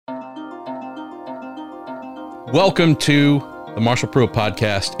Welcome to the Marshall Pruitt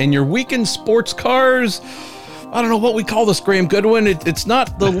Podcast and your weekend sports cars. I don't know what we call this, Graham Goodwin. It's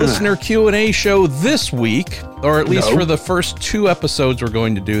not the listener Q&A show this week, or at least for the first 2 episodes we're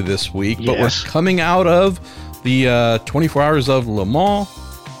going to do this week. But we're coming out of the 24 Hours of Le Mans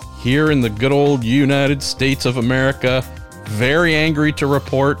here in the good old United States of America. Very angry to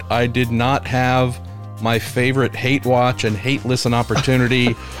report I did not have my favorite hate watch and hate listen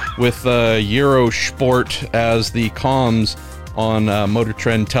opportunity with Eurosport as the comms on Motor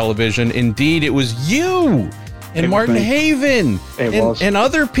Trend Television. Indeed, it was you and Martin Haven and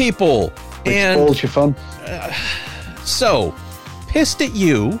other people. It spoils your fun. So, pissed at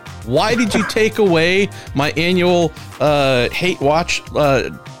you. Why did you take away my annual hate watch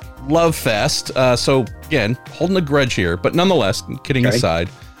love fest? So, again, holding a grudge here, but nonetheless, kidding aside,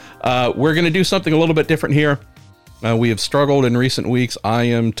 we're going to do something a little bit different here. We have struggled in recent weeks. I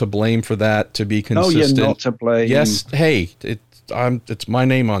am to blame for that, to be consistent. No, you're not to blame. Yes, hey, it's my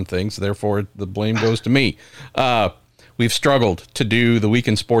name on things, therefore the blame goes to me. We've struggled to do the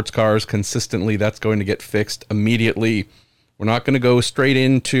weekend sports cars consistently. That's going to get fixed immediately. We're not going to go straight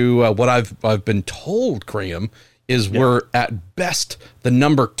into what I've been told, Graham, is we're at best the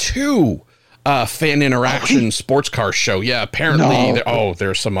number 2 fan interaction sports car show. Yeah, apparently.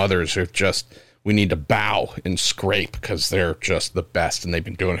 There's some others who just, we need to bow and scrape because they're just the best and they've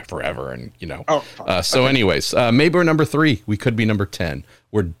been doing it forever. And, anyways, maybe we're number 3. We could be number 10.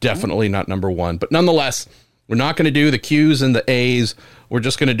 We're definitely not number 1. But nonetheless, we're not going to do the Q's and the A's. We're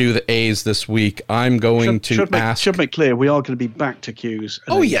just going to do the A's this week. I'm going to ask. Should make clear, we are going to be back to Q's.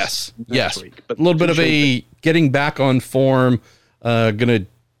 Oh, yes. Week, but a little bit of getting back on form. Going to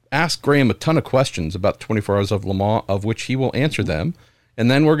ask Graham a ton of questions about 24 Hours of Le Mans, of which he will answer them. And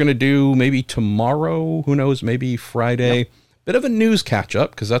then we're going to do maybe tomorrow, who knows, maybe Friday, bit of a news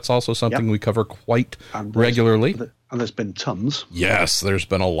catch-up, because that's also something we cover quite regularly. And there's been tons. Yes, there's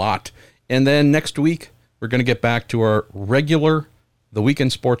been a lot. And then next week, we're going to get back to our regular, the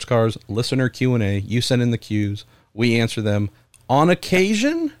Weekend Sports Cars listener Q&A. You send in the Q's, we answer them on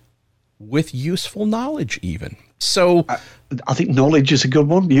occasion with useful knowledge even. So I think knowledge is a good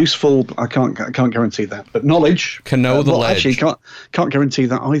one. Useful, I can't guarantee that, but knowledge can know the ledge. Actually, can't guarantee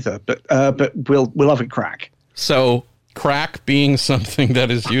that either. But we'll have it crack. So crack being something that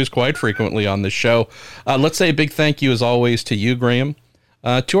is used quite frequently on this show. Let's say a big thank you as always to you, Graham,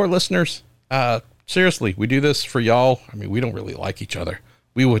 to our listeners. Seriously, we do this for y'all. I mean, we don't really like each other.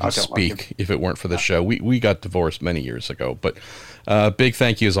 We wouldn't speak if it weren't for the show. We got divorced many years ago, but big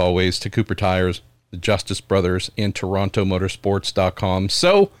thank you as always to Cooper Tires, the Justice Brothers, and TorontoMotorsports.com.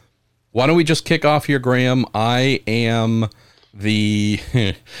 So why don't we just kick off here, Graham? I am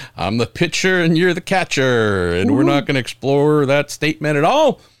I'm the pitcher and you're the catcher, and we're not going to explore that statement at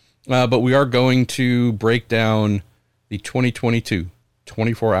all, but we are going to break down the 2022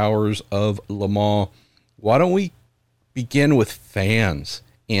 24 Hours of Le Mans. Why don't we begin with fans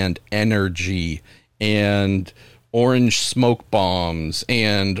and energy and orange smoke bombs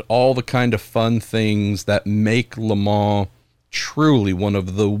and all the kind of fun things that make Le Mans truly one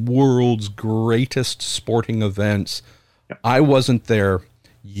of the world's greatest sporting events. I wasn't there.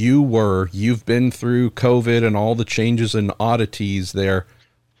 You were. You've been through COVID and all the changes and oddities there.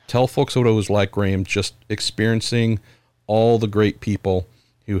 Tell folks what it was like, Graham, just experiencing all the great people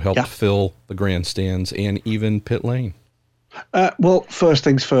who helped fill the grandstands and even pit lane. Well, first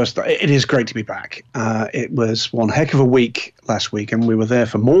things first, it is great to be back. It was one heck of a week last week, and we were there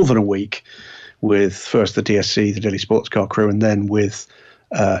for more than a week with first the DSC, the Daily Sports Car Crew, and then with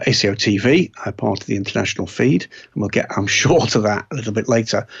ACO TV, part of the international feed. And we'll get, I'm sure, to that a little bit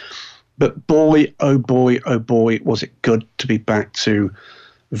later. But boy, oh boy, was it good to be back to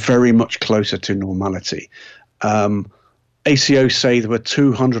very much closer to normality. ACO say there were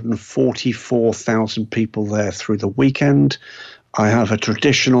 244,000 people there through the weekend. I have a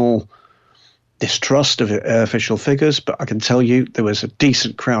traditional distrust of official figures, but I can tell you there was a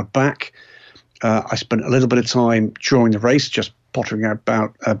decent crowd back. I spent a little bit of time during the race just pottering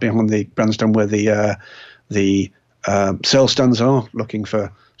about behind the grandstand where the sales stands are, looking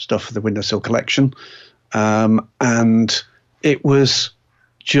for stuff for the windowsill collection. And it was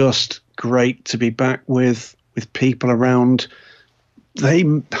just great to be back with people around.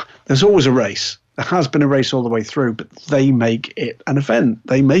 There's always a race. There has been a race all the way through, but they make it an event.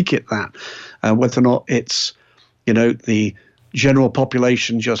 They make it that. Whether or not it's, the general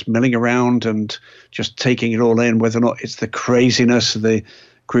population just milling around and just taking it all in, whether or not it's the craziness of the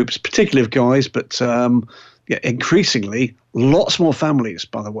groups, particularly of guys, but increasingly, lots more families,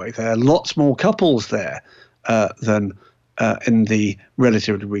 by the way, there, lots more couples there than in the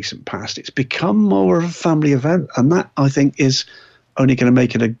relatively recent past. It's become more of a family event, and that, I think, is only going to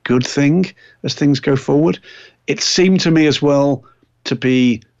make it a good thing as things go forward. It seemed to me as well to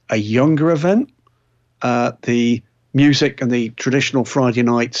be a younger event. The music and the traditional Friday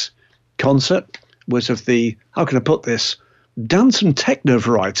night concert was of the, how can I put this, dance and techno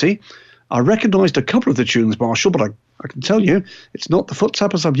variety. I recognised a couple of the tunes, Marshall, but I can tell you it's not the foot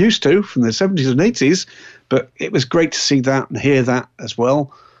tappers I'm used to from the 70s and 80s, but it was great to see that and hear that as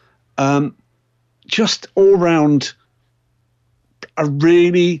well. Just all round a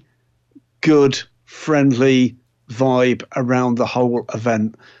really good, friendly vibe around the whole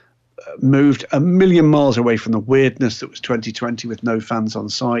event. Moved a million miles away from the weirdness that was 2020 with no fans on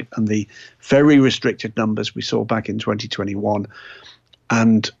site and the very restricted numbers we saw back in 2021.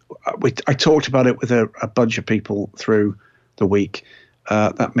 And I talked about it with a bunch of people through the week.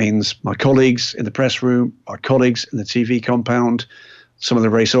 That means my colleagues in the press room, my colleagues in the TV compound, some of the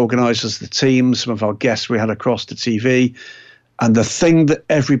race organisers, the teams, some of our guests we had across the TV. And the thing that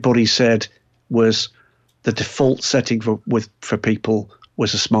everybody said was the default setting for people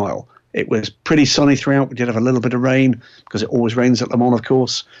was a smile. It was pretty sunny throughout. We did have a little bit of rain because it always rains at Le Mans, of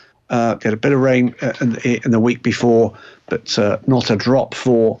course. We had a bit of rain in the week before, but not a drop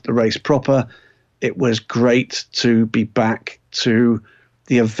for the race proper. It was great to be back to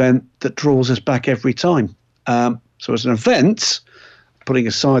the event that draws us back every time. So as an event, putting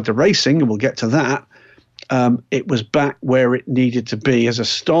aside the racing, and we'll get to that, it was back where it needed to be as a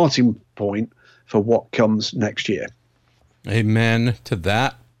starting point for what comes next year. Amen to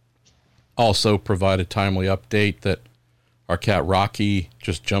that. Also provide a timely update that our cat Rocky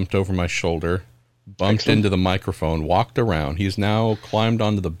just jumped over my shoulder, bumped into the microphone, walked around. He's now climbed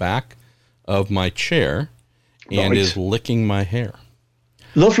onto the back of my chair and is licking my hair.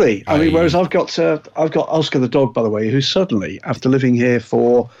 Lovely. I mean, whereas I've got Oscar the dog, by the way, who suddenly, after living here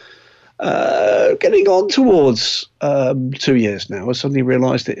for getting on towards 2 years now, has suddenly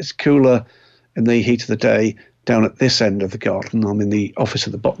realised that it's cooler in the heat of the day down at this end of the garden. I'm in the office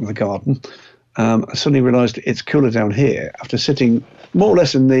at the bottom of the garden. I suddenly realised it's cooler down here after sitting more or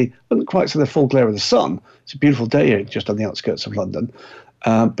less in the, I wouldn't quite say the full glare of the sun. It's a beautiful day here just on the outskirts of London,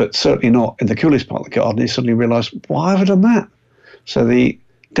 but certainly not in the coolest part of the garden. He suddenly realised, why have I done that? So the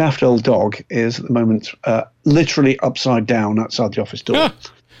daft old dog is at the moment literally upside down outside the office door.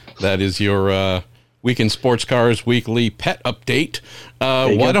 That is your Week in Sports Cars weekly pet update.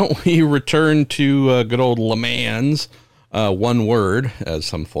 Why don't we return to good old Le Mans? One word, as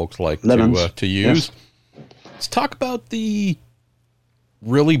some folks like to use. Yes. Let's talk about the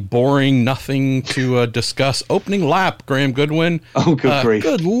really boring, nothing to discuss opening lap, Graham Goodwin. Oh, good grief.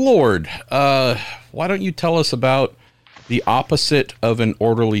 Good Lord. Why don't you tell us about the opposite of an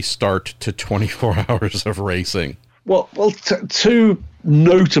orderly start to 24 hours of racing? Well, two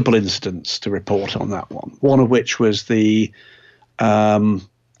notable incidents to report on that one. One of which was the, how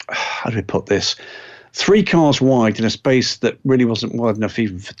do we put this? 3 cars wide in a space that really wasn't wide enough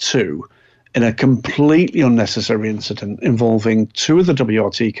even for 2, in a completely unnecessary incident involving 2 of the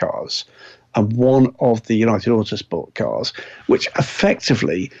WRT cars and 1 of the United Autosport cars, which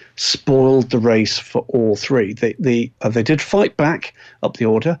effectively spoiled the race for all 3. They did fight back up the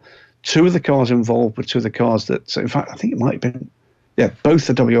order. 2 of the cars involved were 2 of the cars that, so in fact, I think it might have been, both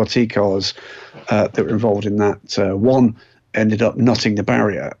the WRT cars that were involved in that. One ended up nutting the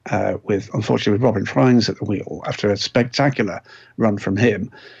barrier unfortunately, with Robin Trines at the wheel after a spectacular run from him.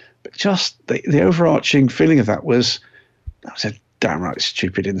 But just the overarching feeling of that was a downright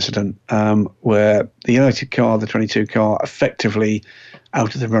stupid incident where the United car, the 22 car, effectively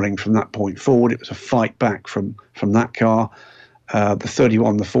out of the running from that point forward. It was a fight back from that car. The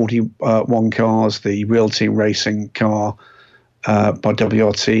 31, the 41 cars, the Real Team Racing car by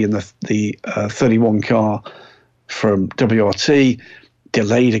WRT and the 31 car from WRT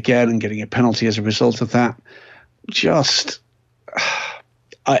delayed again and getting a penalty as a result of that. Just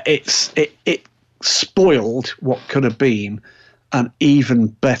it spoiled what could have been an even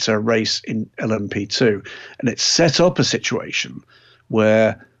better race in LMP2, and it set up a situation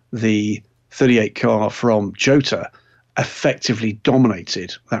where the 38 car from Jota effectively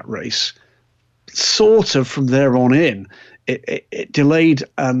dominated that race. Sort of from there on in, it delayed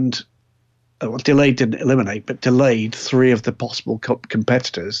and delayed didn't eliminate, but delayed 3 of the possible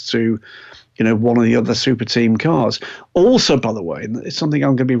competitors to, one of the other super team cars. Also, by the way, and it's something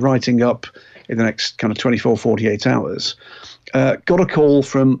I'm going to be writing up in the next kind of 24, 48 hours, got a call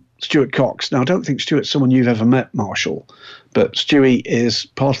from Stuart Cox. Now, I don't think Stuart's someone you've ever met, Marshall, but Stewie is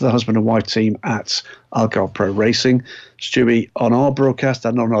part of the husband and wife team at Algar Pro Racing. Stewie, on our broadcast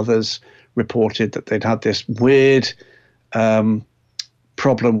and on others, reported that they'd had this weird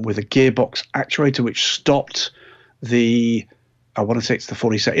problem with a gearbox actuator, which stopped I want to say it's the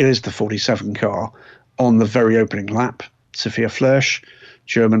 47. It is the 47 car on the very opening lap. Sophia Flörsch,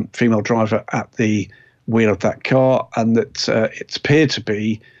 German female driver, at the wheel of that car, and that it appeared to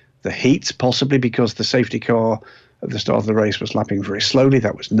be the heat, possibly because the safety car at the start of the race was lapping very slowly.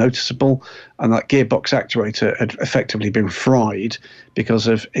 That was noticeable, and that gearbox actuator had effectively been fried because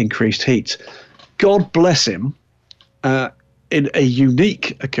of increased heat. God bless him. In a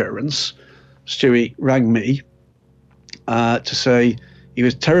unique occurrence, Stewie rang me to say he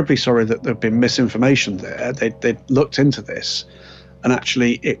was terribly sorry that there had been misinformation there. They'd looked into this, and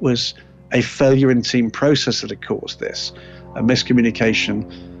actually it was a failure in team process that had caused this, a miscommunication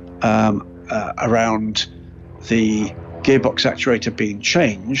around the gearbox actuator being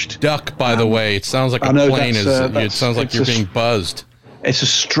changed. Duck, by the way. It sounds like a plane is. It sounds like you're being buzzed. It's a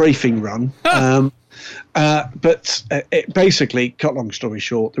strafing run. But it basically, cut long story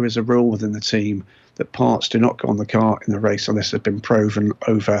short, there is a rule within the team that parts do not go on the car in the race unless they've been proven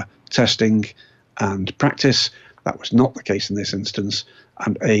over testing and practice. That was not the case in this instance,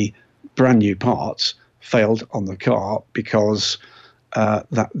 and a brand new part failed on the car because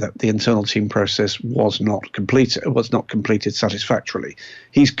that the internal team process was not completed. It was not completed satisfactorily.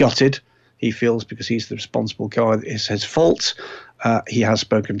 He's gutted. He feels because he's the responsible guy that it's his fault. He has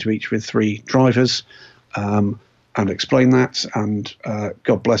spoken to each with 3 drivers and explained that. And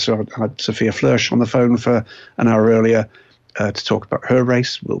God bless her, I had Sophia Flörsch on the phone for an hour earlier to talk about her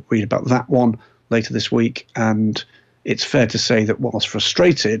race. We'll read about that one later this week. And it's fair to say that whilst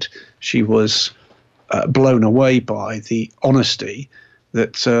frustrated, she was blown away by the honesty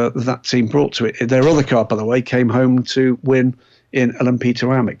that that team brought to it. Their other car, by the way, came home to win in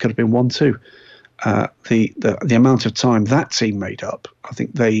LMP2AM. It could have been 1-2. The amount of time that team made up, I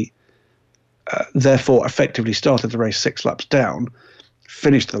think they therefore effectively started the race 6 laps down,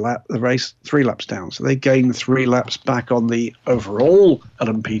 finished the race 3 laps down. So they gained 3 laps back on the overall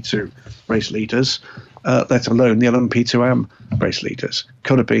LMP2 race leaders, let alone the LMP2AM race leaders.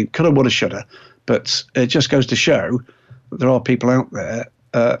 Could have, would have, should have. But it just goes to show that there are people out there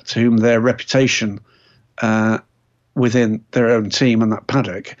to whom their reputation within their own team and that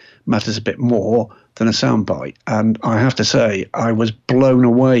paddock matters a bit more than a soundbite. And I have to say, I was blown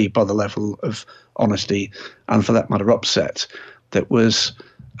away by the level of honesty and, for that matter, upset that was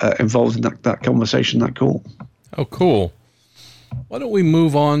involved in that conversation, that call. Oh, cool. Why don't we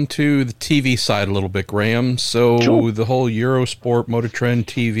move on to the TV side a little bit, Graham? So sure. The whole Eurosport Motor Trend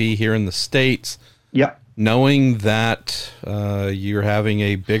TV here in the States. Yeah. Knowing that you're having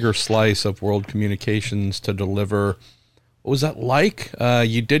a bigger slice of world communications to deliver, what was that like?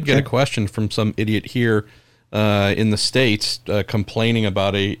 You did get a question from some idiot here in the States complaining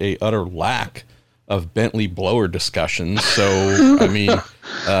about a utter lack of Bentley blower discussions. So, I mean,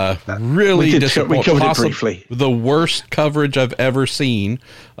 really disappointing. Possibly the worst coverage I've ever seen,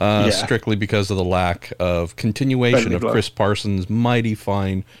 strictly because of the lack of continuation of Chris Parsons' mighty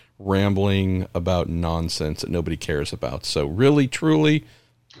fine rambling about nonsense that nobody cares about. So really, truly,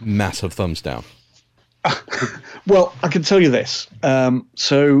 massive thumbs down. Well, I can tell you this.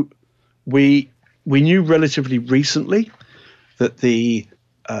 So we knew relatively recently that the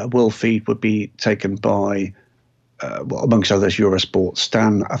world feed would be taken by, amongst others, Eurosport,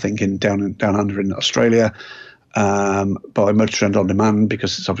 Stan, I think, down under in Australia, by Motor Trend On Demand,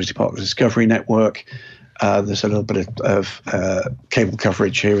 because it's obviously part of the Discovery Network. There's a little bit of cable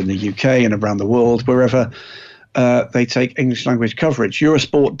coverage here in the UK and around the world, wherever they take English language coverage.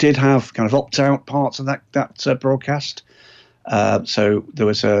 Eurosport did have kind of opt-out parts of that broadcast. So there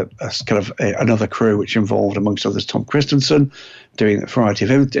was a kind of another crew which involved, amongst others, Tom Christensen, doing a variety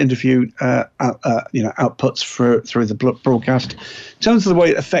of interview outputs through the broadcast. In terms of the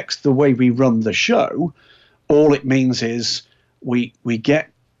way it affects the way we run the show, all it means is we get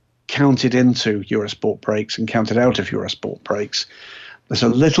counted into Eurosport breaks and counted out of Eurosport breaks. There's a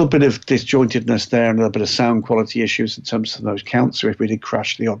little bit of disjointedness there and a little bit of sound quality issues in terms of those counts. So if we did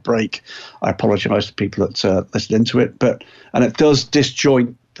crash the odd break, I apologise to people that listened into it. And it does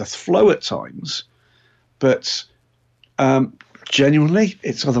disjoint the flow at times. But genuinely,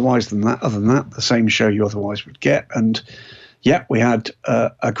 it's otherwise than that. Other than that, the same show you otherwise would get. And yeah, we had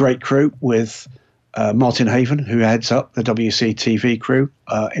a great crew with Martin Haven, who heads up the WC TV crew,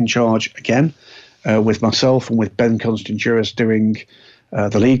 in charge again, with myself and with Ben Constantiouris doing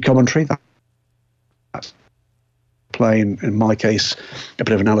the lead commentary. That's playing, in my case, a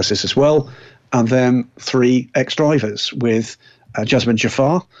bit of analysis as well. And then 3 ex-drivers with Jasmine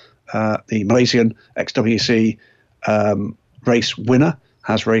Jafar, the Malaysian ex-WC race winner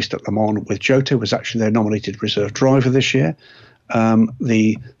has raced at Le Mans with Jota, was actually their nominated reserve driver this year.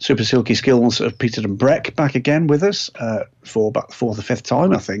 The super silky skills of Peter and Breck back again with us for about the fourth or fifth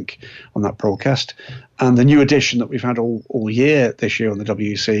time, I think, on that broadcast. And the new addition that we've had all year this year on the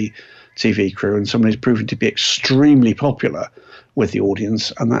WEC TV crew, and someone who's proven to be extremely popular with the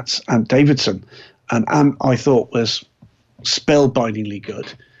audience, and that's Ant Davidson. And Ant, I thought, was spellbindingly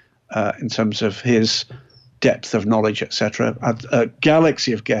good in terms of his depth of knowledge, etc. Had a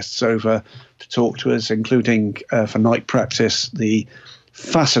galaxy of guests over to talk to us, including for night practice the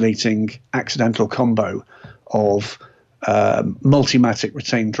fascinating accidental combo of Multimatic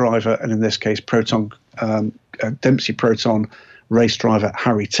retained driver, and in this case Proton Dempsey Proton race driver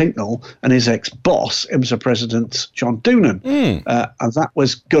Harry Tinknell and his ex-boss, IMSA president John Doonan. And that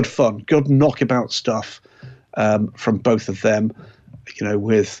was good fun, good knockabout stuff from both of them,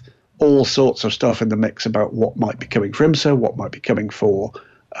 with all sorts of stuff in the mix about what might be coming for IMSA, what might be coming for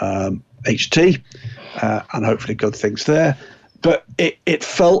HT, and hopefully good things there. But it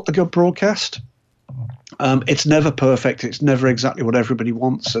felt a good broadcast. It's never perfect. It's never exactly what everybody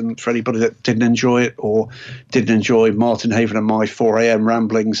wants. And for anybody that didn't enjoy it or didn't enjoy Martin Haven and my 4 a.m.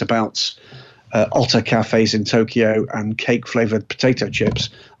 ramblings about otter cafes in Tokyo and cake-flavoured potato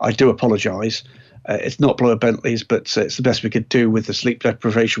chips, I do apologise. It's not Blower Bentleys, but it's the best we could do with the sleep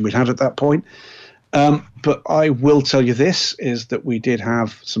deprivation we'd had at that point. But I will tell you this, is that we did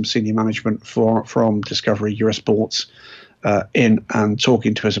have some senior management from Discovery Eurosports in and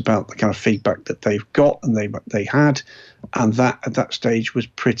talking to us about the kind of feedback that they've got and they had, and that at that stage was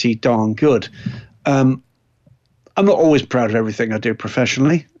pretty darn good. I'm not always proud of everything I do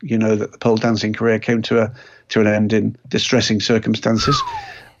professionally. You know that the pole dancing career came to an end in distressing circumstances,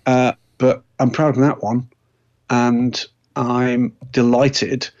 but I'm proud of that one, and I'm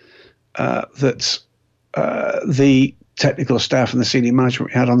delighted that the technical staff and the senior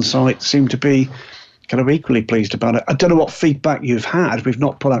management we had on site seemed to be kind of equally pleased about it. I don't know what feedback you've had. We've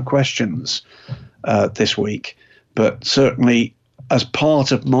not put out questions this week, but certainly as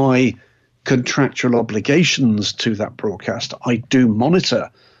part of my contractual obligations to that broadcast, I do monitor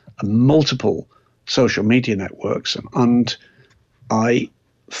multiple social media networks, and I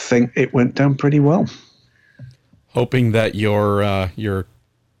think it went down pretty well. Hoping that your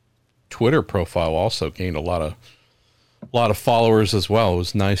Twitter profile also gained a lot of followers as well. It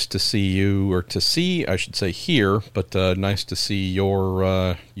was nice to see you, or to see, I should say, here, but nice to see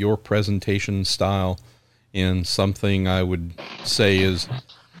your presentation style in something I would say is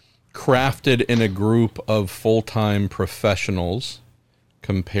crafted in a group of full-time professionals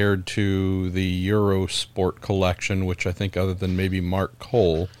compared to the Eurosport collection, which I think, other than maybe Mark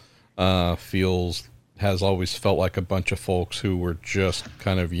Cole, has always felt like a bunch of folks who were just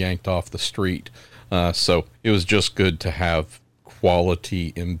kind of yanked off the street. So it was just good to have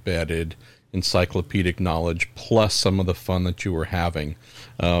quality embedded encyclopedic knowledge plus some of the fun that you were having.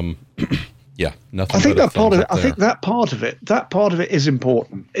 Yeah, nothing. I think that part of it. I think that part of it is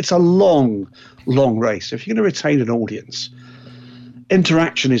important. It's a long race. If you're going to retain an audience,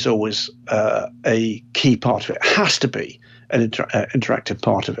 interaction is always a key part of it. It has to be an interactive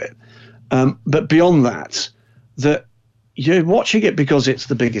part of it. But beyond that, you're watching it because it's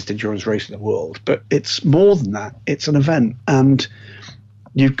the biggest endurance race in the world, but it's more than that. It's an event, and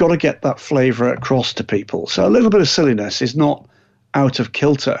you've got to get that flavour across to people. So a little bit of silliness is not out of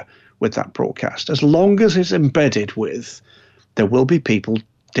kilter with that broadcast. As long as it's embedded with, there will be people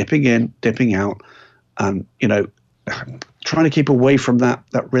dipping in, dipping out, and, trying to keep away from that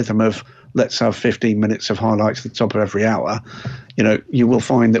rhythm of let's have 15 minutes of highlights at the top of every hour. You will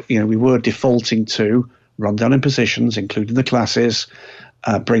find that, we were defaulting to rundown in positions, including the classes,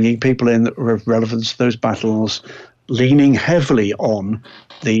 bringing people in that were of relevance to those battles, leaning heavily on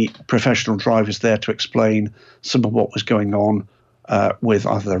the professional drivers there to explain some of what was going on with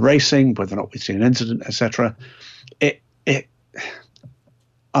either the racing, whether or not we'd seen an incident, etc.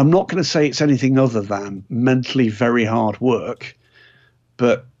 I'm not going to say it's anything other than mentally very hard work,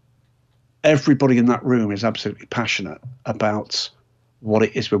 but everybody in that room is absolutely passionate about what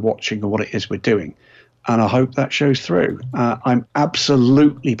it is we're watching and what it is we're doing. And I hope that shows through. I'm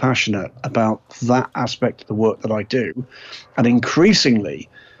absolutely passionate about that aspect of the work that I do. And increasingly,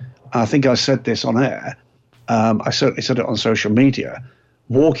 I think I said this on air, I certainly said it on social media,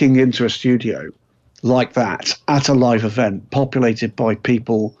 walking into a studio like that at a live event populated by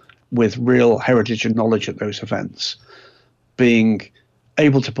people with real heritage and knowledge at those events, being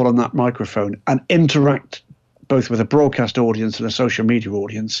able to put on that microphone and interact both with a broadcast audience and a social media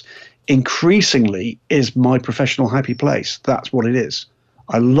audience, increasingly is my professional happy place. That's what it is.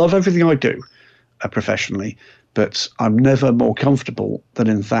 I love everything I do professionally, but I'm never more comfortable than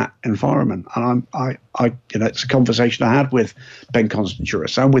in that environment. And it's a conversation I had with Ben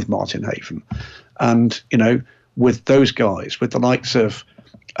Constanturis and with Martin Haven, and with those guys, with the likes of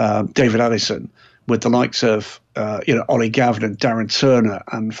David Allison, with the likes of Ollie Gavin and Darren Turner,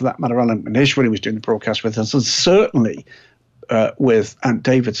 and for that matter, Alan McNish when he was doing the broadcast with us, and certainly with Ant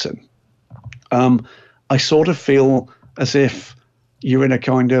Davidson. I sort of feel as if you're in a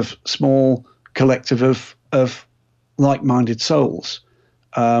kind of small collective of like-minded souls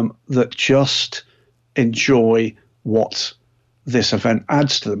that just enjoy what this event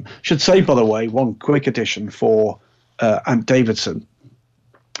adds to them. Should say, by the way, one quick addition for Ant Davidson.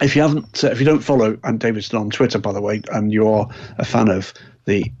 If you don't follow Ant Davidson on Twitter, by the way, and you're a fan of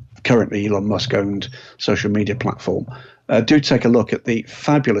the currently Elon Musk-owned social media platform, do take a look at the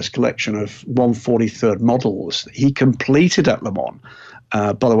fabulous collection of 143rd models that he completed at Le Mans.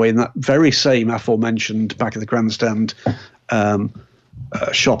 By the way, in that very same aforementioned back of the grandstand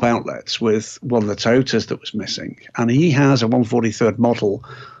shop outlets with one of the Toyotas that was missing. And he has a 143rd model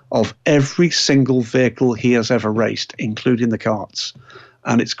of every single vehicle he has ever raced, including the karts.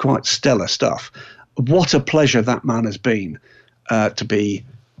 And it's quite stellar stuff. What a pleasure that man has been to be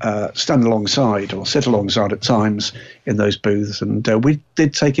stand alongside or sit alongside at times in those booths. And we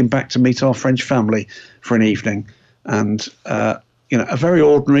did take him back to meet our French family for an evening. And, a very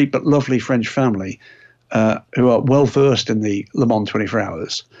ordinary but lovely French family who are well versed in the Le Mans 24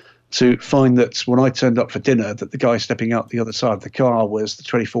 Hours, to find that when I turned up for dinner, that the guy stepping out the other side of the car was the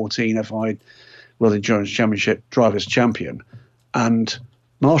 2014 FI World Endurance Championship Drivers' Champion. And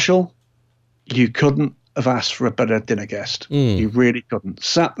Marshall, you couldn't have asked for a better dinner guest. You really couldn't.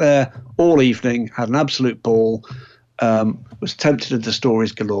 Sat there all evening, had an absolute ball, was tempted into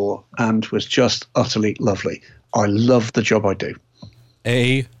stories galore, and was just utterly lovely. I love the job I do.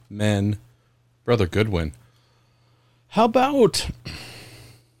 Amen, Brother Goodwin. How about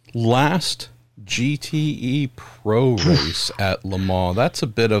last GTE Pro race at Le Mans? That's a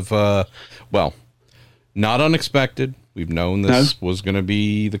bit of not unexpected. We've known this was going to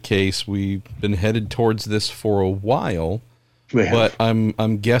be the case. We've been headed towards this for a while. But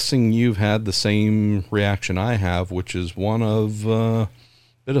I'm guessing you've had the same reaction I have, which is one of a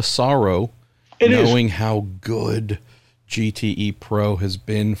bit of sorrow, knowing how good GTE Pro has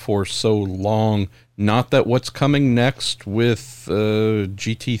been for so long. Not that what's coming next with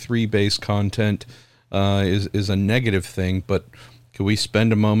GT3 based content is a negative thing, but can we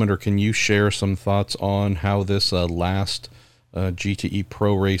spend a moment, or can you share some thoughts on how this last GTE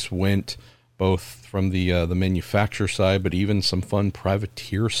Pro race went, both from the manufacturer side, but even some fun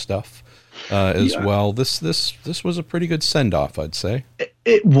privateer stuff as well? This was a pretty good send-off, I'd say.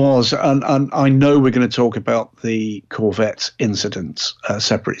 It was, and I know we're going to talk about the Corvette incident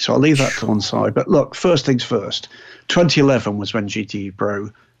separately, so I'll leave that to one side. But look, first things first, 2011 was when GTE Pro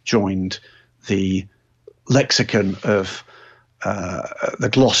joined the lexicon of the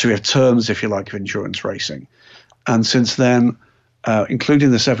glossary of terms, if you like, of endurance racing. And since then, including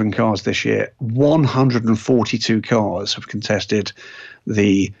the 7 cars this year, 142 cars have contested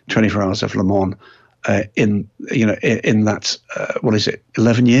the 24 Hours of Le Mans in that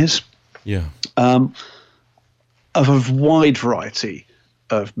 11 years? Yeah. Of a wide variety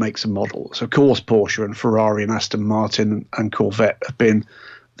of makes and models. Of course, Porsche and Ferrari and Aston Martin and Corvette have been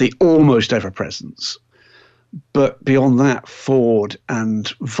the almost ever presence. But beyond that, Ford and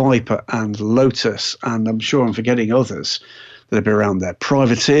Viper and Lotus, and I'm sure I'm forgetting others that have been around there.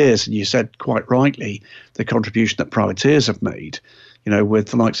 Privateers, and you said quite rightly the contribution that privateers have made, with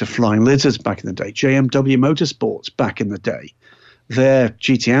the likes of Flying Lizards back in the day, JMW Motorsports back in the day. Their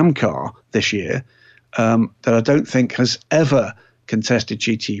GTM car this year that I don't think has ever contested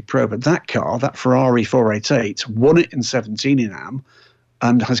GT Pro, but that car, that Ferrari 488, won it in 17 in AM,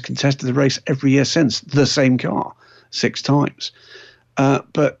 and has contested the race every year since, the same car, 6 times.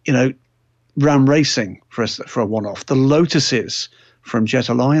 But, Ram Racing for a one-off. The Lotuses from Jet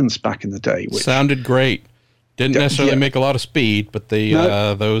Alliance back in the day. Which sounded great. Didn't necessarily make a lot of speed, but those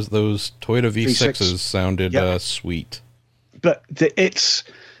Toyota V6s sounded sweet. But it's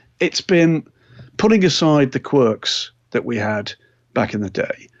been, putting aside the quirks that we had back in the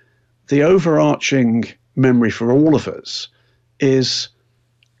day, the overarching memory for all of us is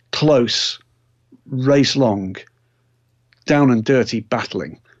close, race long, down and dirty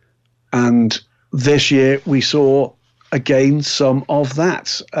battling. And this year we saw again some of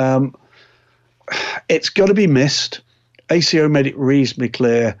that. It's got to be missed. ACO made it reasonably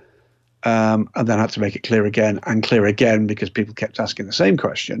clear, and then had to make it clear again because people kept asking the same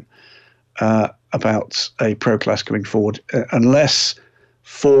question about a pro class coming forward, unless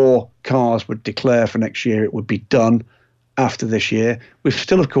 4 cars would declare for next year. It would be done after this year. We've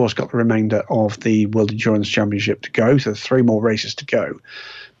still, of course, got the remainder of the World Endurance Championship to go, so 3 more races to go.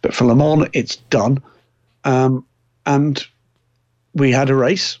 But for Le Mans, it's done. And we had a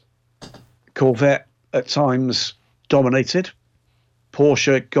race. Corvette at times dominated.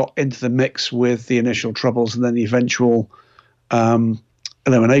 Porsche got into the mix with the initial troubles and then the eventual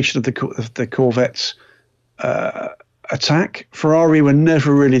elimination of the Corvette's attack. Ferrari were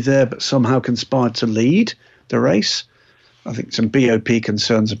never really there, but somehow conspired to lead the race. I think some BOP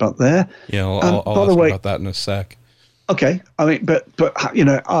concerns about there. Yeah, I'll ask about that in a sec. Okay, I mean, but you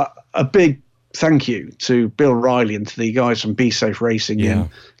know, a big thank you to Bill Riley and to the guys from Be Safe Racing in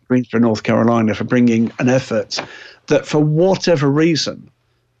Greensboro, North Carolina, for bringing an effort that, for whatever reason,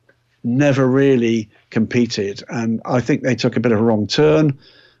 never really competed. And I think they took a bit of a wrong turn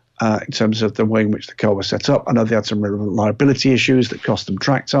in terms of the way in which the car was set up. I know they had some reliability issues that cost them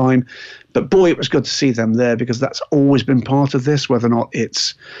track time. But boy, it was good to see them there, because that's always been part of this, whether or not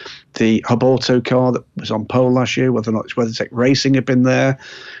it's the Hub Auto car that was on pole last year, whether or not it's WeatherTech Racing had been there.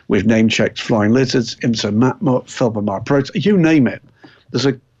 We've name-checked Flying Lizards, IMSA Matmut, Felbermayr Pro, you name it. There's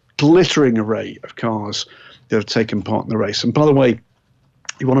a glittering array of cars that have taken part in the race. And by the way,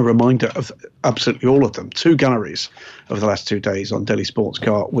 you want a reminder of absolutely all of them. 2 galleries over the last 2 days on Daily Sports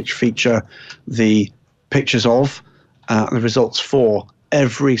Car, which feature the pictures of the results for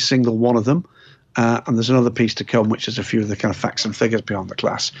every single one of them. And there's another piece to come, which is a few of the kind of facts and figures beyond the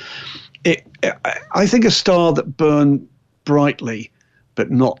class. I think a star that burned brightly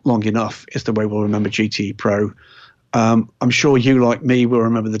but not long enough is the way we'll remember GTE Pro. I'm sure you, like me, will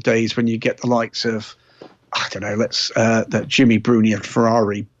remember the days when you get the likes of, I don't know, that Jimmy Bruni at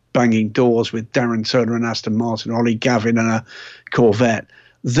Ferrari banging doors with Darren Turner and Aston Martin, Ollie Gavin and a Corvette.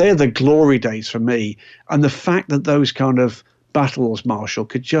 They're the glory days for me. And the fact that those kind of battles, Marshall,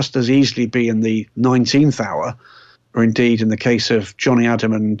 could just as easily be in the 19th hour, or indeed in the case of Johnny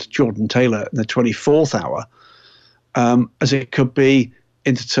Adam and Jordan Taylor in the 24th hour, as it could be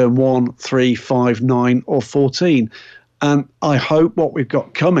into turn 1, 3, 5, 9 or 14. And I hope what we've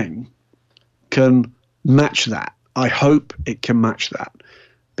got coming can match that. I hope it can match that,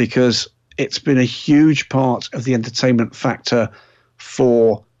 because it's been a huge part of the entertainment factor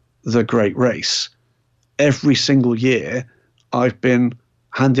for the great race. Every single year I've been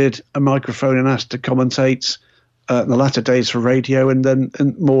handed a microphone and asked to commentate in the latter days for radio, and then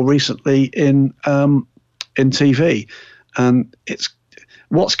more recently in TV. And it's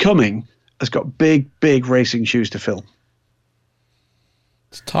what's coming has got big racing shoes to fill.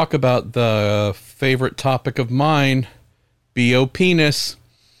 Let's talk about the favorite topic of mine, BOP-ness.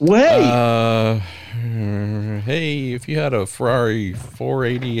 Way. Hey, if you had a Ferrari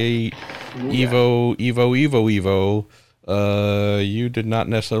 488 Evo, you did not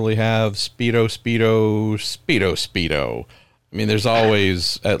necessarily have Speedo. I mean, there's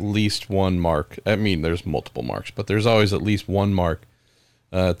always at least one mark. I mean, there's multiple marks, but there's always at least one mark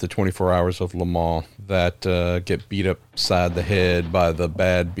at the 24 Hours of Le Mans that get beat upside the head by the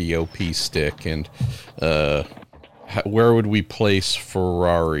bad BOP stick. And where would we place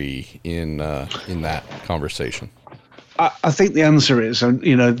Ferrari in that conversation? I think the answer is, and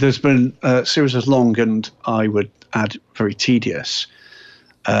you know, there's been a series of long and I would add very tedious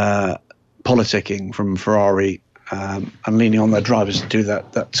politicking from Ferrari and leaning on their drivers to do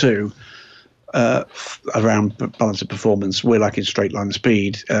that too. Around balance of performance, we're lacking straight line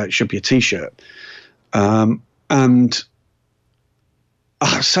speed. It should be a T-shirt. And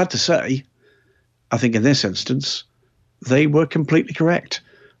sad to say, I think in this instance, they were completely correct.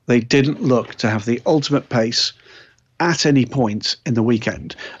 They didn't look to have the ultimate pace at any point in the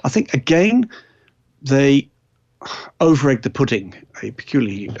weekend. I think, again, they over-egged the pudding, a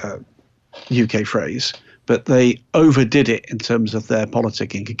peculiar UK phrase, but they overdid it in terms of their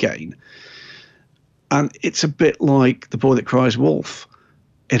politicking again. And it's a bit like the boy that cries wolf.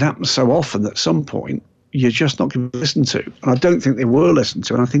 It happens so often that at some point you're just not going to listen to. And I don't think they were listened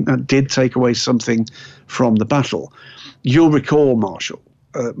to. And I think that did take away something from the battle. You'll recall, Marshall,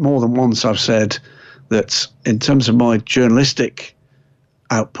 more than once I've said that in terms of my journalistic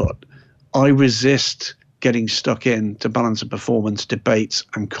output, I resist getting stuck into balance of performance debates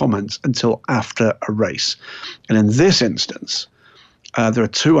and comments until after a race. And in this instance, there are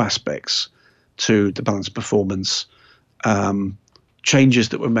 2 aspects to the balance performance, changes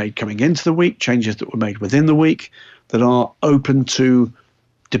that were made coming into the week, changes that were made within the week that are open to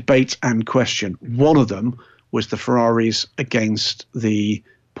debate and question. One of them was the Ferraris against the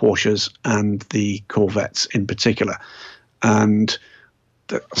Porsches and the Corvettes in particular. And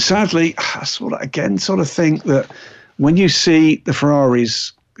sadly, I sort of think that when you see the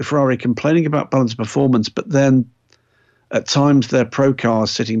Ferrari complaining about balance of performance, but then at times their pro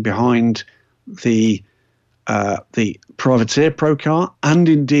cars sitting behind the privateer pro car and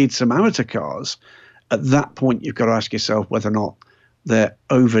indeed some amateur cars, at that point you've got to ask yourself whether or not they're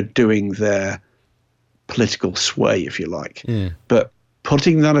overdoing their political sway, if you like. But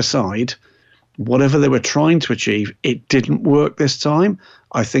putting that aside, whatever they were trying to achieve, it didn't work this time.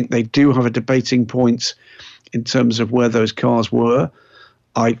 I think they do have a debating point in terms of where those cars were.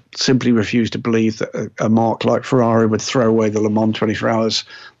 I simply refuse to believe that a marque like Ferrari would throw away the Le Mans 24 Hours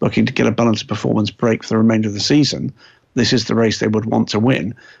looking to get a balance of performance break for the remainder of the season. This is the race they would want to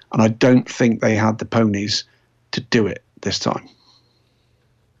win, and I don't think they had the ponies to do it this time.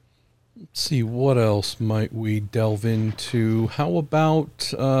 Let's see, what else might we delve into? How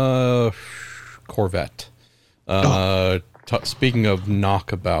about Corvette? Speaking of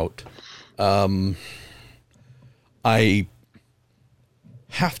knockabout, I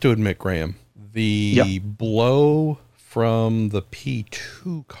have to admit, Graham, the blow from the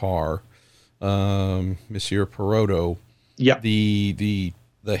P2 car, Monsieur Perotto, the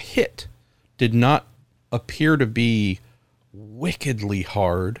hit did not appear to be wickedly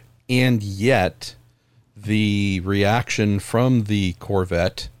hard, and yet the reaction from the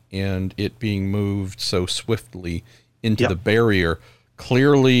Corvette and it being moved so swiftly into the barrier,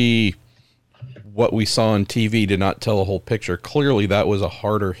 clearly what we saw on TV did not tell the whole picture. Clearly that was a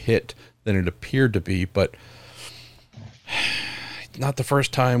harder hit than it appeared to be, but not the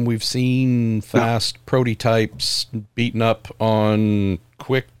first time we've seen fast prototypes beaten up on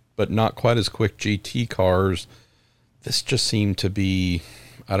quick but not quite as quick GT cars. This just seemed to be,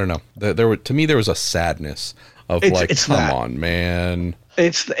 I don't know. To me there was a sadness of come on, man.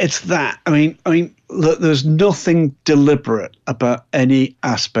 It's that. I mean, look, there's nothing deliberate about any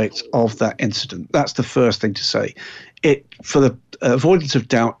aspect of that incident. That's the first thing to say. It, for the avoidance of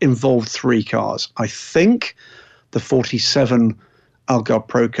doubt, involved three cars. I think the 47 Algarve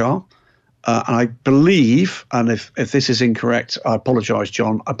Pro car. And I believe, and if this is incorrect, I apologise,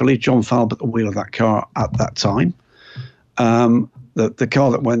 John. I believe John Falb at the wheel of that car at that time. The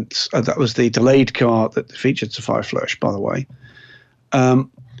car that went, that was the delayed car that featured Sophia Flörsch, by the way.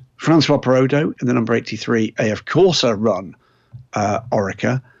 Francois Perotto in the number 83 AF Corsa run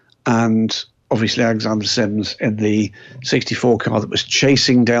Oreca, and obviously Alexander Sims in the 64 car that was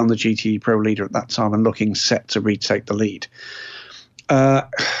chasing down the GTE Pro leader at that time and looking set to retake the lead.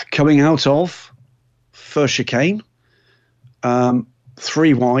 Coming out of first chicane,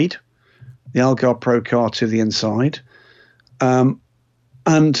 3 wide, the Algarve Pro car to the inside.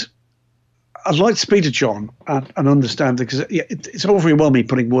 And I'd like to speak to John and understand, because it's overwhelming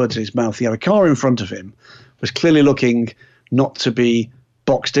putting words in his mouth. He had a car in front of him, was clearly looking not to be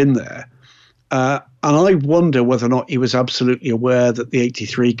boxed in there. And I wonder whether or not he was absolutely aware that the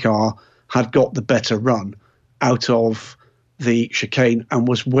 83 car had got the better run out of the chicane and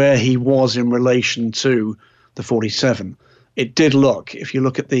was where he was in relation to the 47. It did look, if you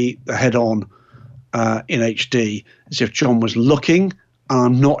look at the head-on in HD, as if John was looking, and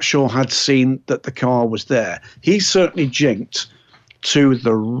I'm not sure had seen that the car was there. He certainly jinked to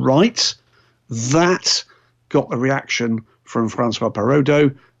the right. That got the reaction from Francois Perotto,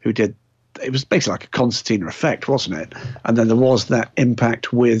 who did, it was basically like a concertina effect, wasn't it? And then there was that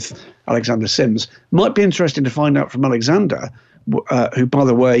impact with Alexander Sims. Might be interesting to find out from Alexander, who, by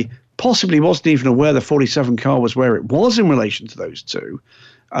the way, possibly wasn't even aware the 47 car was where it was in relation to those two,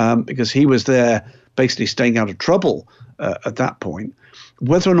 because he was there basically staying out of trouble at that point.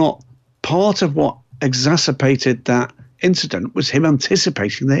 Whether or not part of what exacerbated that incident was him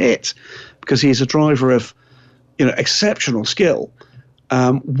anticipating the hit, because he's a driver of, exceptional skill,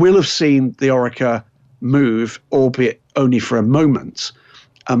 will have seen the Oreca move, albeit only for a moment,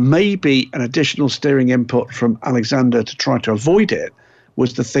 and maybe an additional steering input from Alexander to try to avoid it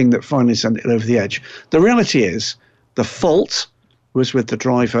was the thing that finally sent it over the edge. The reality is the fault was with the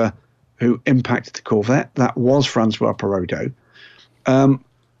driver who impacted the Corvette. That was Francois Perotto.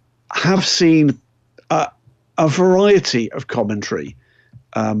 Have seen a variety of commentary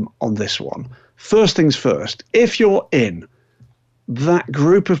on this one. First things first, if you're in that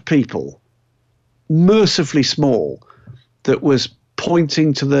group of people, mercifully small, that was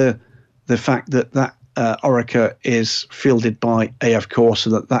pointing to the fact that Oreca is fielded by AF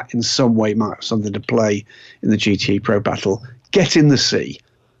Corsa, that in some way might have something to play in the GT Pro battle, get in the sea.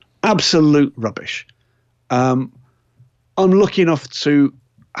 Absolute rubbish. I'm lucky enough to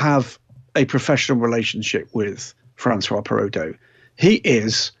have a professional relationship with Francois Perotto. He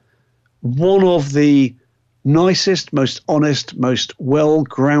is one of the nicest, most honest, most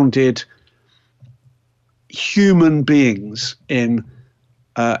well-grounded, human beings in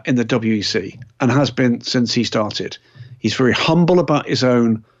the WEC, and has been since he started. He's very humble about his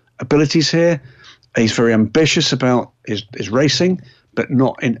own abilities here. He's very ambitious about his racing, but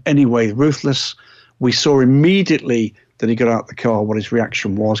not in any way ruthless. We saw immediately that he got out the car what his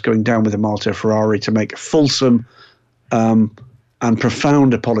reaction was, going down with the Malta Ferrari to make a fulsome and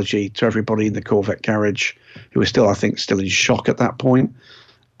profound apology to everybody in the Corvette garage, who was still, I think, still in shock at that point.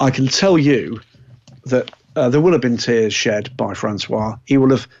 I can tell you that there will have been tears shed by Francois. He will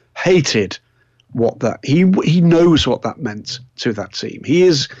have hated what that he knows what that meant to that team. He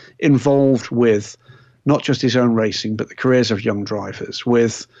is involved with not just his own racing, but the careers of young drivers,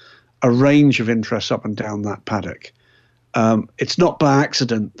 with a range of interests up and down that paddock. It's not by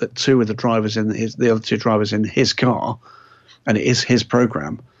accident that the other two drivers in his car, and it is his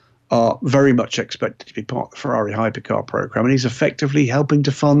program, are very much expected to be part of the Ferrari hypercar program, and he's effectively helping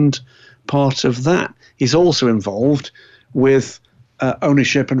to fund part of that. He's also involved with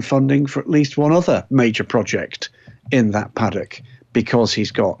ownership and funding for at least one other major project in that paddock, because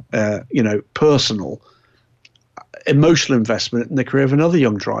he's got personal, emotional investment in the career of another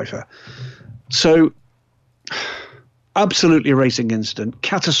young driver. So absolutely a racing incident,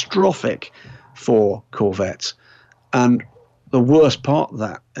 catastrophic for Corvette. And the worst part of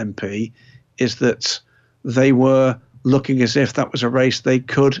that, MP, is that they were looking as if that was a race they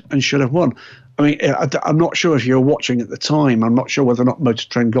could and should have won. I mean, I'm not sure if you were watching at the time. I'm not sure whether or not Motor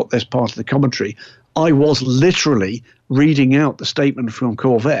Trend got this part of the commentary. I was literally reading out the statement from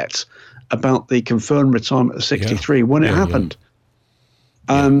Corvette about the confirmed retirement of 63 when it happened.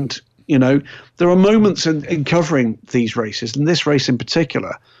 Yeah. And, there are moments in covering these races, and this race in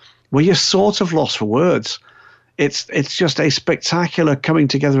particular, where you're sort of lost for words. It's just a spectacular coming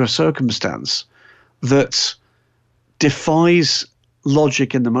together of circumstance that defies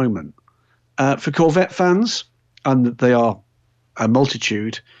logic in the moment. For Corvette fans, and they are a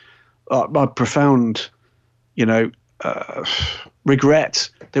multitude, my profound, regret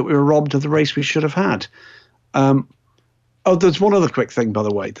that we were robbed of the race we should have had. There's one other quick thing, by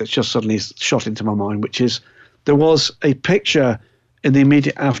the way, that's just suddenly shot into my mind, which is there was a picture in the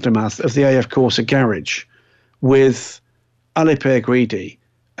immediate aftermath of the AF Corsa garage with Alipere Guidi,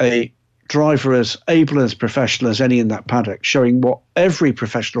 a driver as able and as professional as any in that paddock, showing what every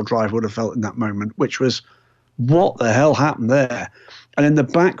professional driver would have felt in that moment, which was, what the hell happened there? And in the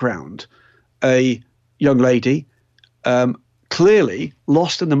background, a young lady, clearly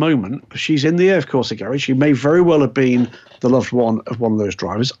lost in the moment. She's in the AF Corsa garage. She may very well have been the loved one of one of those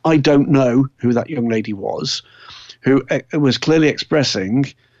drivers. I don't know who that young lady was, who was clearly expressing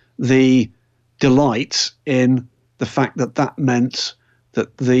the delight in the fact that meant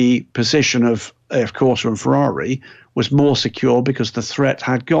that the position of AF Corsa and Ferrari was more secure because the threat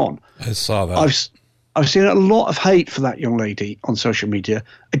had gone. I saw that. I've seen a lot of hate for that young lady on social media.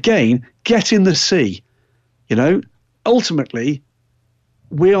 Again, get in the sea. Ultimately,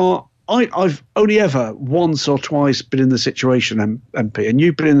 I've only ever once or twice been in the situation, MP, and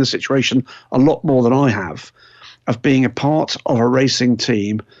you've been in the situation a lot more than I have, of being a part of a racing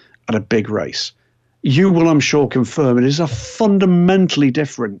team at a big race. You will, I'm sure, confirm it is a fundamentally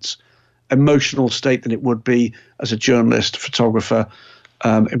different emotional state than it would be as a journalist, photographer,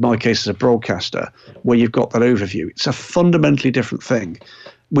 in my case as a broadcaster, where you've got that overview. It's a fundamentally different thing.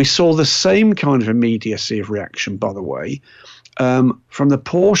 We saw the same kind of immediacy of reaction, by the way, from the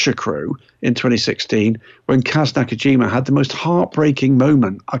Porsche crew in 2016, when Kaz Nakajima had the most heartbreaking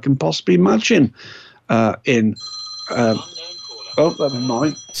moment I can possibly imagine never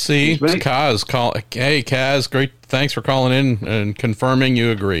mind. See, Kaz, hey, Kaz, great. Thanks for calling in and confirming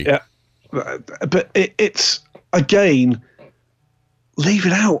you agree. Yeah, but it's, again, leave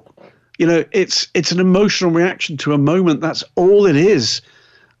it out. It's an emotional reaction to a moment. That's all it is.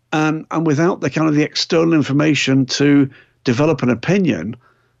 And without the kind of the external information to develop an opinion,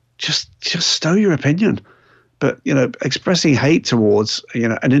 just stow your opinion. But, expressing hate towards,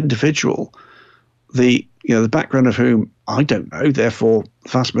 an individual, the background of whom I don't know, therefore the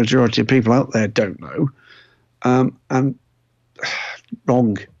vast majority of people out there don't know, and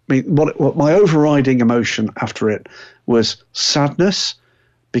wrong. I mean, what my overriding emotion after it was sadness,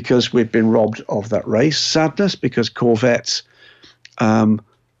 because we'd been robbed of that race, sadness because Corvette,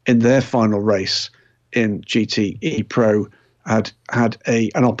 in their final race in GTE Pro, had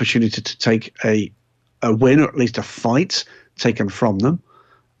an opportunity to take a win, or at least a fight taken from them.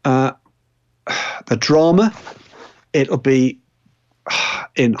 The drama, it'll be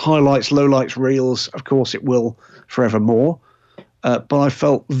in highlights, lowlights, reels. Of course, it will forevermore. But I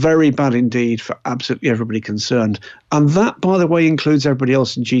felt very bad indeed for absolutely everybody concerned. And that, by the way, includes everybody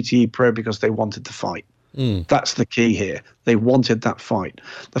else in GTE Pro, because they wanted to fight. That's the key here. They wanted that fight.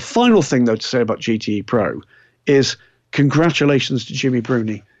 The final thing, though, to say about GTE Pro is congratulations to Jimmy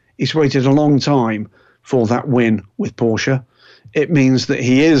Bruni. He's waited a long time for that win with Porsche. It means that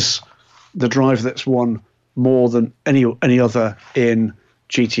he is the driver that's won more than any other in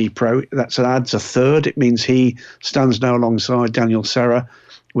GT Pro. That adds a third. It means he stands now alongside Daniel Serra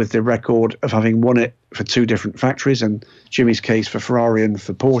with the record of having won it for two different factories. In Jimmy's case for Ferrari and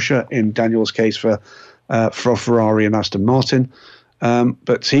for Porsche. In Daniel's case for Ferrari and Aston Martin.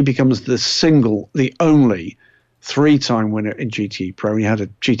 But he becomes the only three-time winner in GT Pro. He had a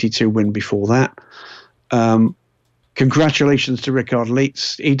GT2 win before that. Congratulations to Ricard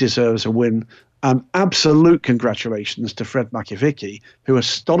Leitz. He deserves a win. Absolute congratulations to Fred Makovicky, who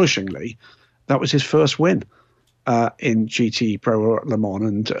astonishingly, that was his first win in GT Pro at Le Mans,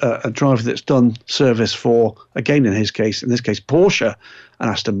 and a driver that's done service for, again in this case, Porsche and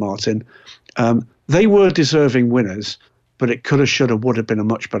Aston Martin. They were deserving winners, but it could have, should have, would have been a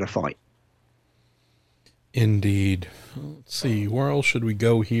much better fight. Indeed. Let's see, where else should we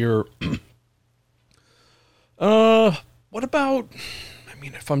go here? What about,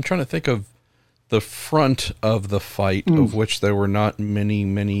 if I'm trying to think of the front of the fight, of which there were not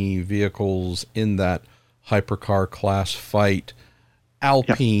many vehicles in that hypercar class fight,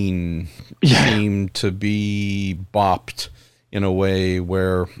 Alpine seemed to be bopped in a way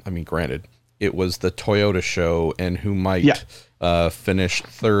where, granted, it was the Toyota show, and who might finish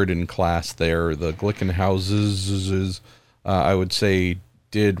third in class there. The Glickenhauses, I would say,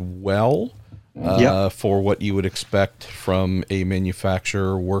 did well. For what you would expect from a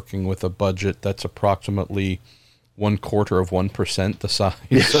manufacturer working with a budget that's approximately 0.25% the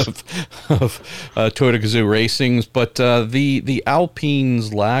size of Toyota Gazoo Racing's. But the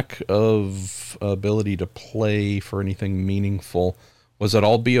Alpine's lack of ability to play for anything meaningful, was it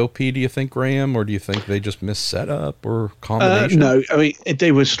all BOP, do you think, Graham, or do you think they just missed setup or combination? No,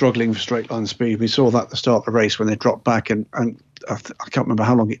 they were struggling for straight line speed. We saw that at the start of the race when they dropped back, and I can't remember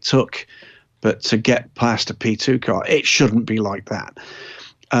how long it took. But to get past a P2 car, it shouldn't be like that.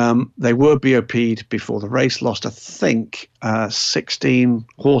 They were BOP'd before the race, lost, I think, 16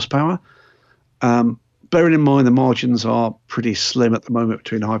 horsepower. Bearing in mind the margins are pretty slim at the moment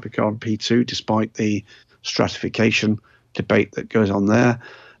between hypercar and P2, despite the stratification debate that goes on there.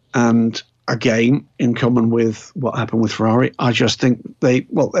 And again, in common with what happened with Ferrari, I just think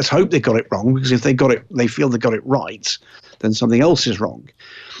let's hope they got it wrong, because if they feel they got it right, then something else is wrong.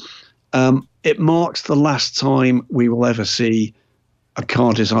 It marks the last time we will ever see a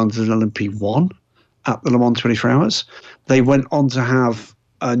car designed as an LMP1 at the Le Mans 24 Hours. They went on to have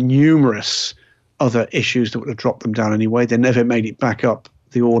numerous other issues that would have dropped them down anyway. They never made it back up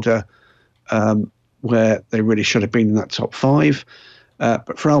the order where they really should have been in that top five.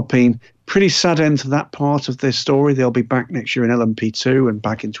 But for Alpine, pretty sad end to that part of their story. They'll be back next year in LMP2 and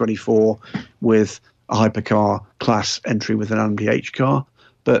back in 24 with a hypercar class entry with an LMDH car.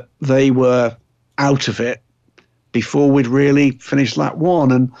 But they were out of it before we'd really finished lap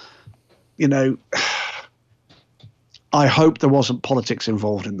one. And, I hope there wasn't politics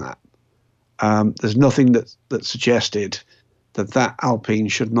involved in that. There's nothing that suggested that Alpine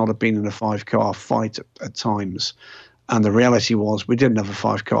should not have been in a five-car fight at times. And the reality was we didn't have a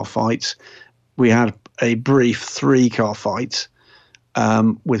five-car fight. We had a brief three-car fight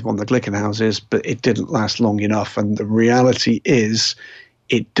with one of the Glickenhauses, but it didn't last long enough. And the reality is,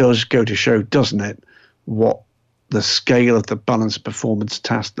 it does go to show, doesn't it, what the scale of the balanced performance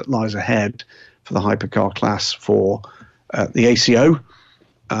task that lies ahead for the hypercar class for the ACO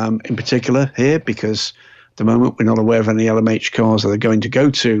in particular here, because at the moment we're not aware of any LMH cars that are going to go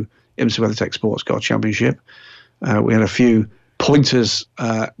to IMSA WeatherTech Sports Car Championship. We had a few pointers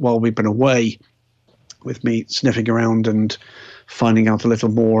while we've been away, with me sniffing around and finding out a little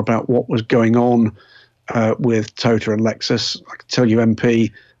more about what was going on with Toyota and Lexus. I can tell you,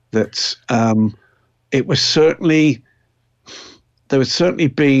 MP, that there was certainly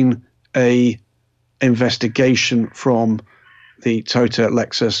been a investigation from the Toyota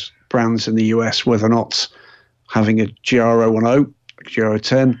Lexus brands in the US whether or not having a GR010,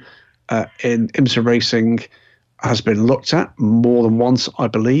 GR010 in IMSA racing has been looked at more than once, I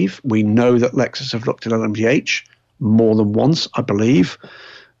believe. We know that Lexus have looked at LMDH more than once, I believe.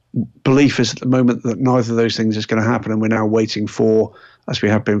 Belief is at the moment that neither of those things is going to happen, and we're now waiting for, as we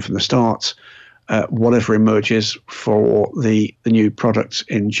have been from the start, whatever emerges for the new products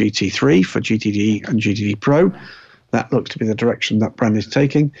in GT3 for GTD and GTD Pro. That looks to be the direction that brand is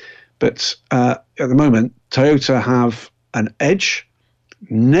taking. But at the moment, Toyota have an edge.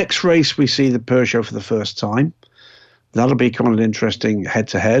 Next race, we see the Peugeot for the first time. That'll be kind of an interesting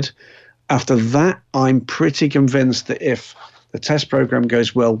head-to-head. After that, I'm pretty convinced that if the test program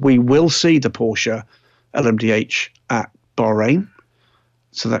goes well, we will see the Porsche LMDH at Bahrain.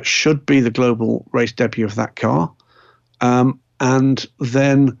 So that should be the global race debut of that car. And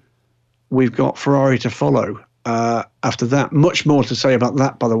then we've got Ferrari to follow. After that, much more to say about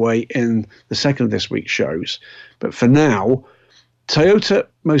that, by the way, in the second of this week's shows. But for now, Toyota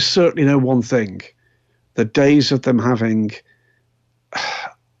most certainly know one thing. The days of them having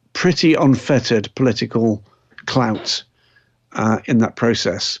pretty unfettered political clout in that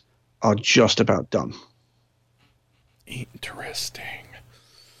process are just about done. Interesting.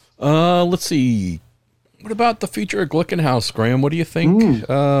 Let's see. What about the future of Glickenhaus, Graham? What do you think?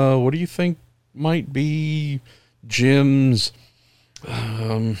 What do you think might be Jim's?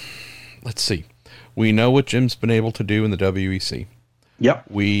 Let's see. We know what Jim's been able to do in the WEC. Yep.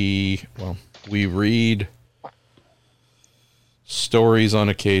 We read stories on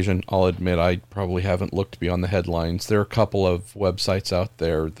occasion. I'll admit I probably haven't looked beyond the headlines. There are a couple of websites out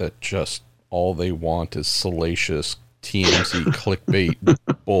there that just all they want is salacious TMZ clickbait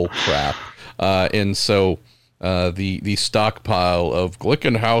bull crap. And so the stockpile of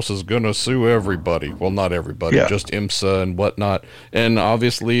Glickenhaus is going to sue everybody. Well, not everybody, just IMSA and whatnot. And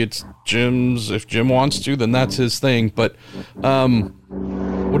obviously it's Jim's. If Jim wants to, then that's his thing. But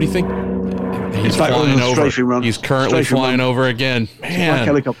what do you think? He's flying over. He's currently flying over again. Man,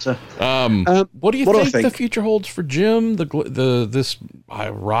 helicopter. What do you think the future holds for Jim? This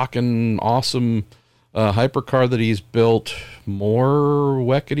rockin' awesome hypercar that he's built, more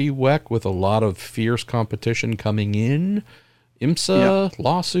weckety-weck with a lot of fierce competition coming in, IMSA,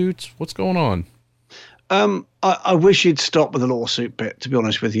 lawsuits, what's going on? I wish he'd stop with the lawsuit bit, to be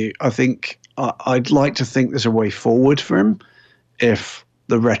honest with you. I think I'd like to think there's a way forward for him if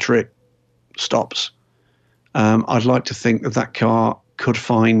the rhetoric stops. I'd like to think that car could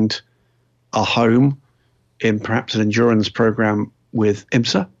find a home in perhaps an endurance program with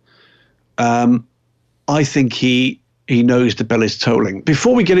IMSA. I think he knows the bell is tolling.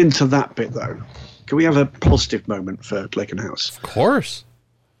 Before we get into that bit, though, can we have a positive moment for Glickenhaus? Of course.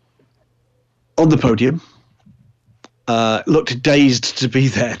 On the podium. Looked dazed to be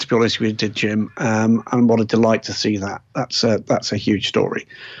there, to be honest with you, did Jim. And what a delight to see that. That's a huge story.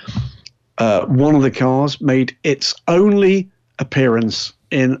 One of the cars made its only appearance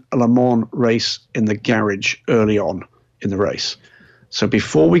in a Le Mans race in the garage early on in the race. So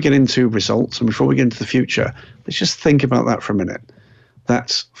before we get into results and before we get into the future, let's just think about that for a minute.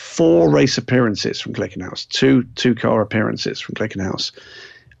 That's 4 race appearances from Glickenhaus, two car appearances from Glickenhaus.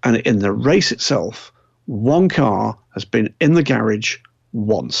 And in the race itself, one car has been in the garage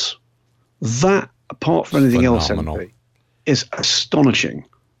once. That, apart from anything else, MP, is astonishing.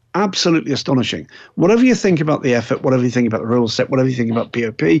 Absolutely astonishing. Whatever you think about the effort, whatever you think about the rule set, whatever you think about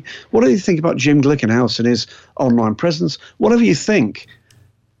POP, whatever you think about Jim Glickenhaus and his online presence, whatever you think,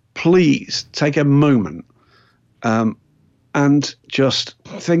 please take a moment and just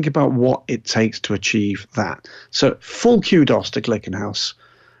think about what it takes to achieve that. So full kudos to Glickenhaus,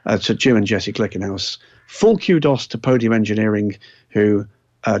 to Jim and Jesse Glickenhaus. Full kudos to Podium Engineering, who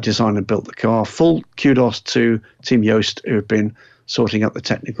designed and built the car. Full kudos to Team Yost, who have been sorting out the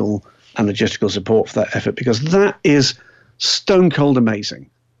technical and logistical support for that effort, because that is stone cold amazing.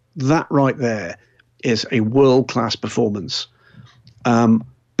 That right there is a world-class performance.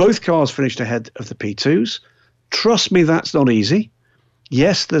 Both cars finished ahead of the P2s. Trust me, that's not easy.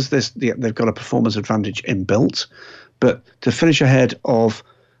 Yes, they've got a performance advantage inbuilt, but to finish ahead of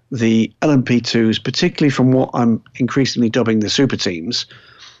the LMP2s, particularly from what I'm increasingly dubbing the super teams,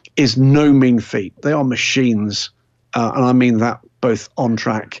 is no mean feat. They are machines, and I mean that both on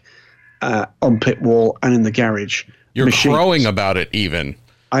track, on pit wall, and in the garage. You're crowing about it even.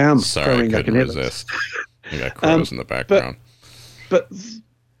 I am. Sorry, I couldn't resist. You got crows in the background. But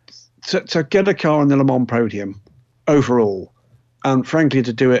to get a car on the Le Mans podium overall, and frankly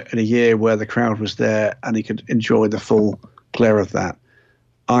to do it in a year where the crowd was there and he could enjoy the full glare of that,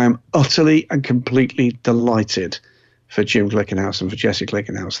 I am utterly and completely delighted for Jim Glickenhaus and for Jesse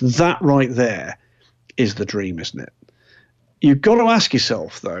Glickenhaus. That right there is the dream, isn't it? You've got to ask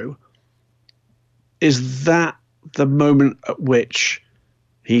yourself, though, is that the moment at which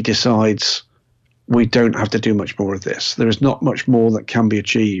he decides we don't have to do much more of this? There is not much more that can be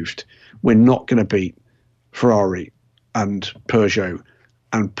achieved. We're not going to beat Ferrari and Peugeot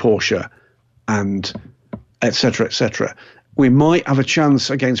and Porsche and et cetera, et cetera. We might have a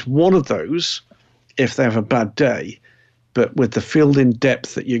chance against one of those if they have a bad day, but with the field in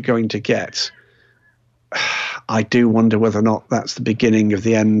depth that you're going to get, I do wonder whether or not that's the beginning of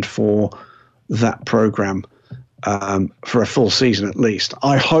the end for that program, for a full season at least.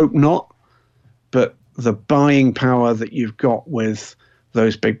 I hope not, but the buying power that you've got with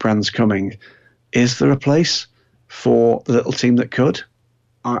those big brands coming, is there a place for the little team that could?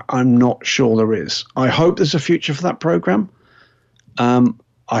 I'm not sure there is. I hope there's a future for that program.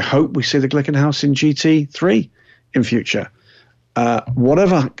 I hope we see the Glickenhaus in GT3 in future.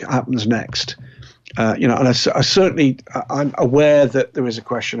 Whatever happens next, and I certainly, I'm aware that there is a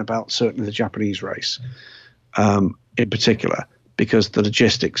question about certainly the Japanese race in particular, because the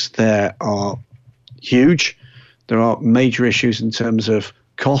logistics there are huge. There are major issues in terms of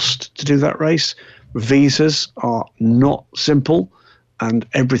cost to do that race. Visas are not simple, and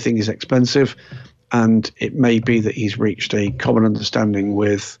everything is expensive. And it may be that he's reached a common understanding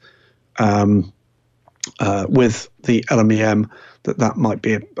with the LMEM that might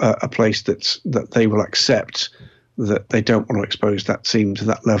be a place that they will accept, that they don't want to expose that team to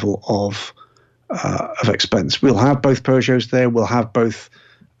that level of expense. We'll have both Peugeots there. We'll have both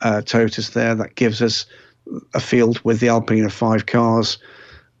Toyotas there. That gives us a field with the Alpine of 5 cars.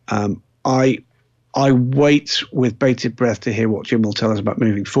 I wait with bated breath to hear what Jim will tell us about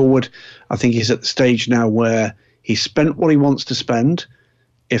moving forward. I think he's at the stage now where he's spent what he wants to spend.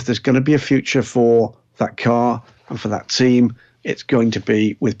 If there's going to be a future for that car and for that team, it's going to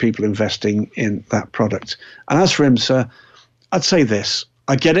be with people investing in that product. And as for IMSA, I'd say this.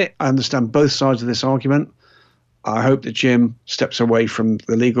 I get it. I understand both sides of this argument. I hope that Jim steps away from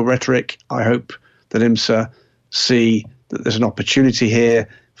the legal rhetoric. I hope that IMSA see that there's an opportunity here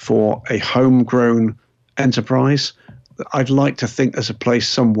for a homegrown enterprise. I'd like to think there's a place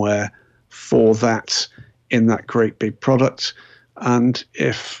somewhere for that in that great big product. And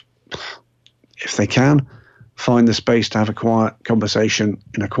if they can find the space to have a quiet conversation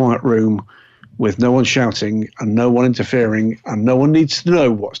in a quiet room with no one shouting and no one interfering, and no one needs to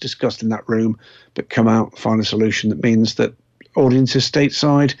know what's discussed in that room, but come out and find a solution that means that audiences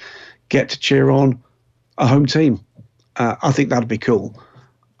stateside get to cheer on a home team. I think that'd be cool.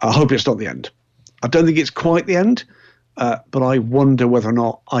 I hope it's not the end. I don't think it's quite the end, but I wonder whether or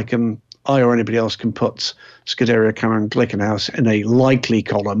not I or anybody else can put Scuderia Cameron Glickenhaus in a likely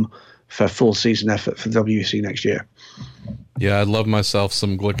column for full season effort for WEC next year. Yeah, I love myself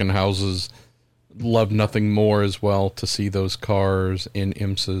some Glickenhauses. Love nothing more as well to see those cars in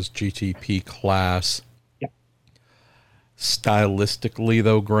IMSA's GTP class. Yeah. Stylistically,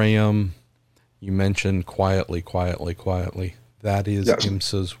 though, Graham, you mentioned quietly. That is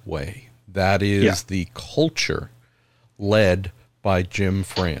IMSA's way. That is the culture led by Jim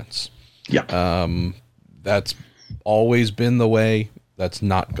France. Yeah. That's always been the way. That's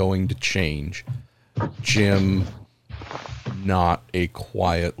not going to change. Jim, not a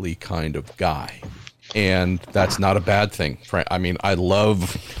quietly kind of guy. And that's not a bad thing. I mean, I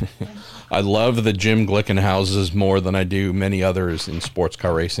love the Jim Glickenhauses more than I do many others in sports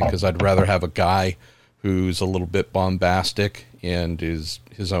car racing, because I'd rather have a guy who's a little bit bombastic and is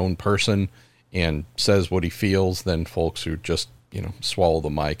his own person and says what he feels than folks who just, swallow the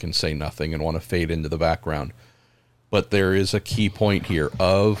mic and say nothing and want to fade into the background. But there is a key point here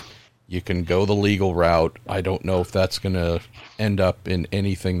of you can go the legal route. I don't know if that's going to end up in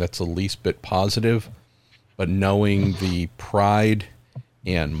anything that's the least bit positive, but knowing the pride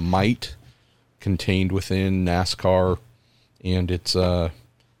and might contained within NASCAR and its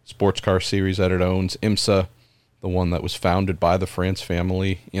sports car series that it owns, IMSA, the one that was founded by the France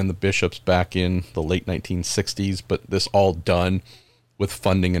family and the Bishops back in the late 1960s, but this all done with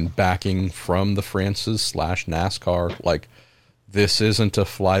funding and backing from the Frances / NASCAR. Like, this isn't a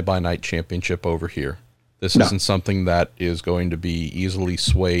fly-by-night championship over here. This isn't something that is going to be easily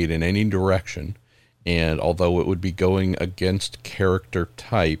swayed in any direction. And although it would be going against character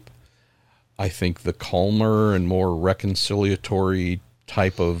type, I think the calmer and more reconciliatory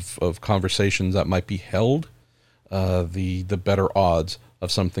type of conversations that might be held, the better odds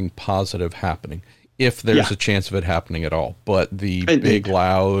of something positive happening, if there's a chance of it happening at all. But the big,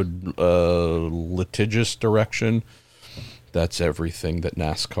 loud, litigious direction, that's everything that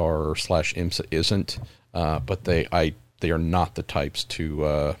NASCAR / IMSA isn't. But they are not the types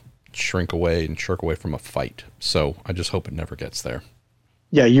to shrink away and shirk away from a fight. So I just hope it never gets there.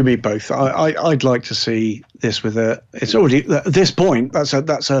 Yeah, you mean both. I'd like to see this with it's already at this point. That's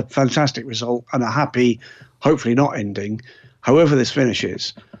a fantastic result and a happy, hopefully not ending. However this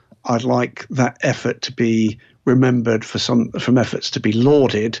finishes, I'd like that effort to be remembered from efforts to be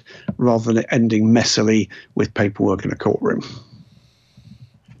lauded, rather than it ending messily with paperwork in a courtroom.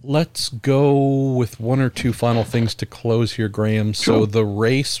 Let's go with one or two final things to close here, Graham. Sure. So the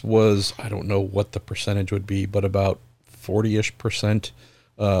race was, I don't know what the percentage would be, but about 40-ish%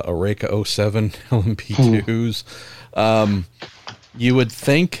 Oreca 07 LMP2s. You would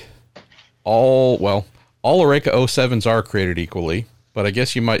think all Oreca 07s are created equally, but I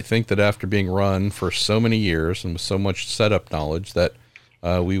guess you might think that after being run for so many years and with so much setup knowledge that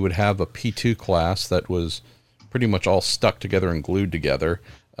we would have a P2 class that was pretty much all stuck together and glued together.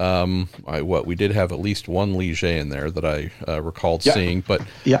 We did have at least one Ligier in there that I recalled seeing, but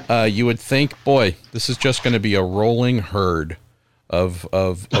you would think, boy, this is just going to be a rolling herd of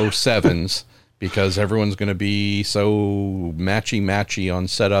 07s because everyone's going to be so matchy on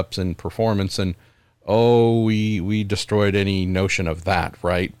setups and performance, and we destroyed any notion of that,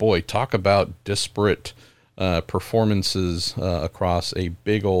 right? Boy, talk about disparate performances across a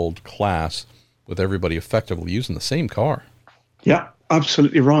big old class with everybody effectively using the same car. Yeah,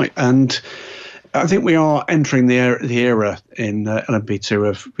 absolutely right. And I think we are entering the era in LMP2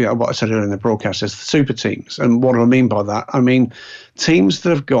 of what I said earlier in the broadcast is the super teams. And what do I mean by that? I mean teams that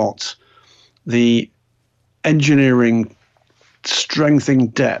have got the engineering strength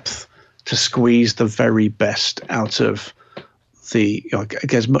and depth to squeeze the very best out of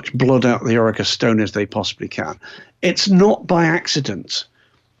get as much blood out of the Oreca stone as they possibly can. It's not by accident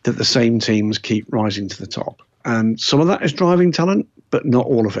that the same teams keep rising to the top. And some of that is driving talent, but not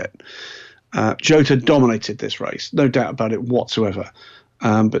all of it. Jota dominated this race, no doubt about it whatsoever.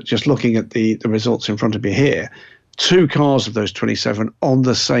 But just looking at the results in front of me here, 2 cars of those 27 on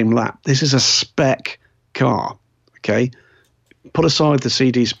the same lap. This is a spec car, okay? Put aside the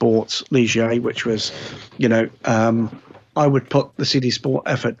CD Sports Ligier, which was, I would put the CD Sport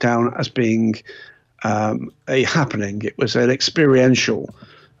effort down as being a happening. It was an experiential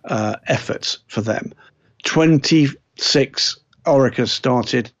effort for them. 26 Orecas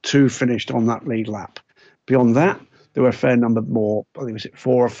started, 2 finished on that lead lap. Beyond that, there were a fair number more. I think was it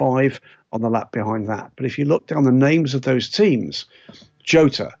 4 or 5 on the lap behind that. But if you look down the names of those teams,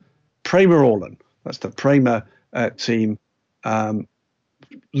 Jota, Prema Orlen, that's the Prema team,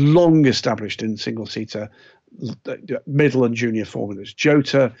 long established in single-seater middle and junior formulas.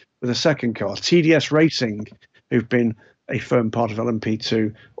 Jota with a second car, TDS Racing, who've been a firm part of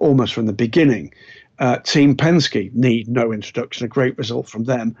LMP2 almost from the beginning. Team Penske need no introduction, a great result from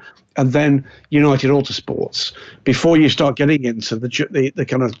them. And then United Autosports. Before you start getting into the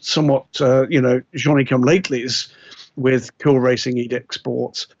kind of somewhat, Johnny-come-latelys with Cool Racing, Edict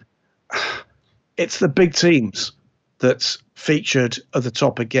Sports, it's the big teams that's featured at the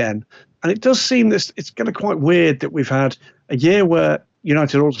top again. And it does seem it's kind of quite weird that we've had a year where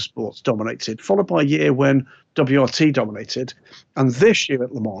United Autosports dominated, followed by a year when WRT dominated. And this year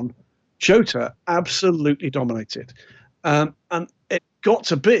at Le Mans, Jota absolutely dominated. And it got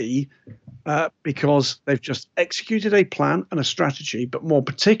to be because they've just executed a plan and a strategy, but more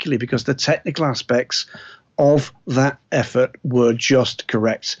particularly because the technical aspects of that effort were just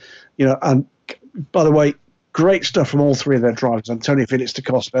correct. And by the way, great stuff from all 3 of their drivers. Antonio Felix da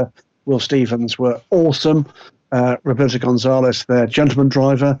Costa, Will Stevens were awesome. Roberto Gonzalez, their gentleman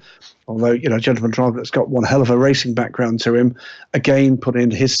driver, although, gentleman driver that's got one hell of a racing background to him, again, put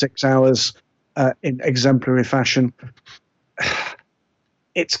in his 6 hours in exemplary fashion.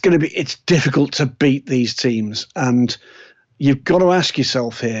 It's difficult to beat these teams. And you've got to ask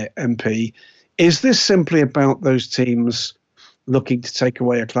yourself here, MP, is this simply about those teams looking to take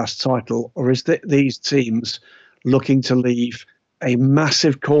away a class title, or is these teams looking to leave a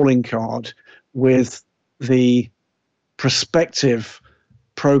massive calling card with the prospective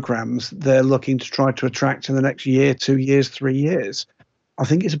programs they're looking to try to attract in the next year, 2 years, 3 years? I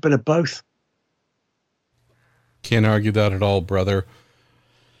think it's a bit of both. Can't argue that at all, brother.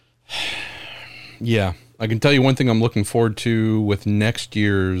 Yeah, I can tell you one thing I'm looking forward to with next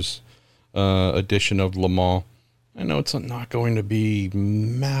year's edition of Le Mans. I know it's not going to be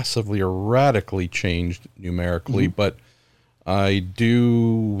massively or radically changed numerically, but I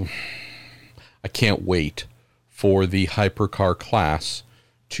can't wait for the hypercar class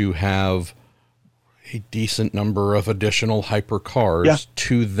to have a decent number of additional hypercars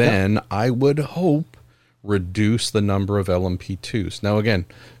to then, I would hope, reduce the number of LMP2s. Now, again,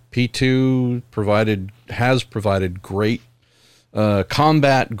 P2 has provided great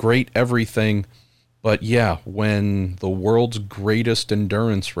combat, great everything. But yeah, when the world's greatest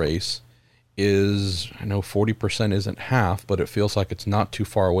endurance race is, I know 40% isn't half, but it feels like it's not too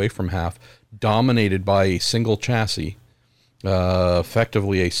far away from half, dominated by a single chassis,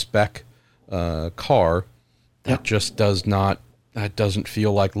 effectively a spec car, that just doesn't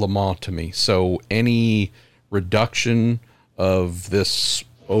feel like Le Mans to me. So any reduction of this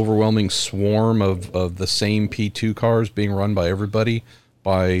overwhelming swarm of the same P2 cars being run by everybody,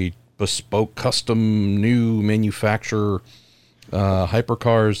 by bespoke, custom, new manufacturer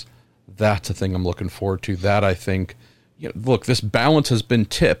hypercars, that's a thing I'm looking forward to. That I think, look, this balance has been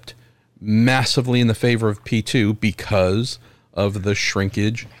tipped massively in the favor of P2 because of the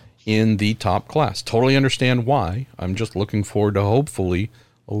shrinkage in the top class. Totally understand why. I'm just looking forward to hopefully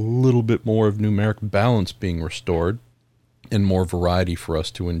a little bit more of numeric balance being restored and more variety for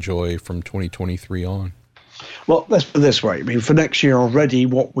us to enjoy from 2023 on. Well, let's put it this way. I mean, for next year already,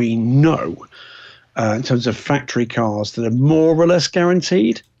 what we know in terms of factory cars that are more or less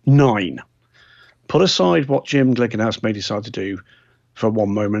guaranteed, 9. Put aside what Jim Glickenhaus may decide to do for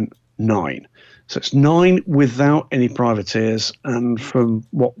one moment, 9. So it's 9 without any privateers. And from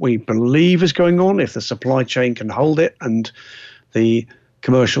what we believe is going on, if the supply chain can hold it and the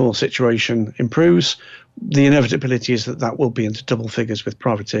commercial situation improves, the inevitability is that that will be into double figures with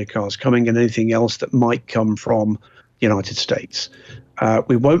privateer cars coming and anything else that might come from the United States.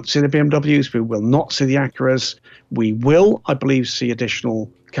 We won't see the BMWs. We will not see the Acuras. We will, I believe, see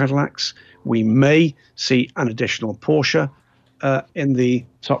additional Cadillacs. We may see an additional Porsche in the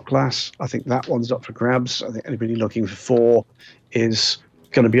top class. I think that one's up for grabs. I think anybody looking for 4 is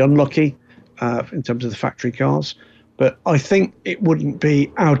going to be unlucky in terms of the factory cars. But I think it wouldn't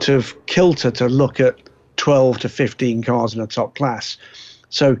be out of kilter to look at 12 to 15 cars in a top class.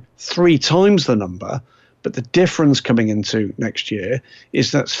 So 3 times the number, but the difference coming into next year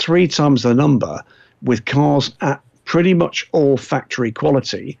is that's 3 times the number with cars at pretty much all factory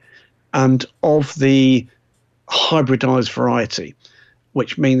quality and of the hybridized variety,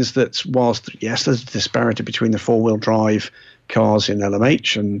 which means that whilst, yes, there's a disparity between the 4-wheel drive cars in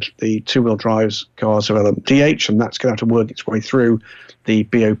LMH and the 2-wheel drives cars of LMDH, and that's going to have to work its way through the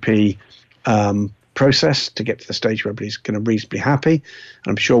BOP process to get to the stage where everybody's going to reasonably happy. And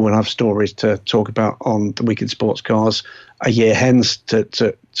I'm sure we'll have stories to talk about on the Weekend Sports Cars a year hence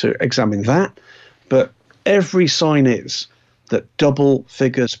to examine that. But every sign is that double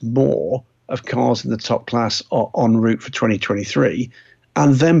figures more of cars in the top class are en route for 2023.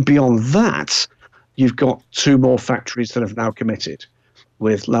 And then beyond that, you've got 2 more factories that have now committed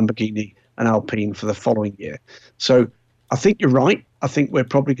with Lamborghini and Alpine for the following year. So I think you're right. I think we're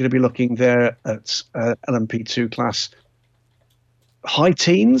probably going to be looking there at LMP2 class high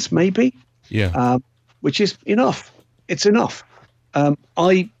teens, maybe. Yeah. Which is enough. It's enough.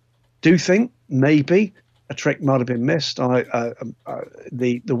 I do think maybe a trick might have been missed.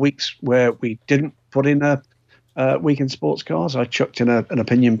 The weeks where we didn't put in a Weekend Sports Cars, I chucked in an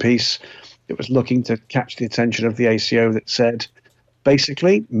opinion piece. It was looking to catch the attention of the ACO that said,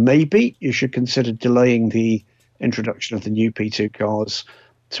 basically, maybe you should consider delaying the introduction of the new P2 cars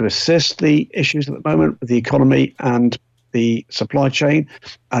to assist the issues at the moment with the economy and the supply chain.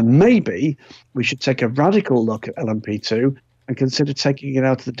 And maybe we should take a radical look at LMP2 and consider taking it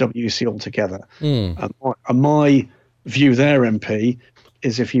out of the WEC altogether. And my view there, MP,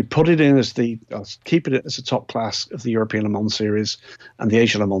 is if you put it in as keep it as a top class of the European Le Mans Series and the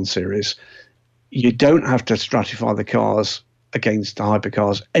Asia Le Mans Series, you don't have to stratify the cars against the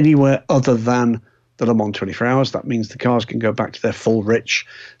hypercars anywhere other than the Le Mans 24 Hours. That means the cars can go back to their full rich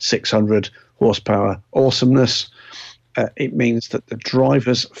 600 horsepower awesomeness. It means that the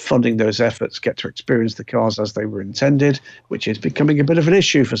drivers funding those efforts get to experience the cars as they were intended, which is becoming a bit of an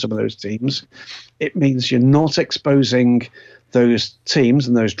issue for some of those teams. It means you're not exposing those teams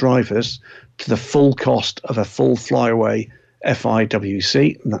and those drivers to the full cost of a full flyaway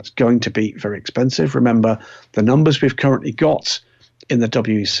FIWC, and that's going to be very expensive. Remember, the numbers we've currently got in the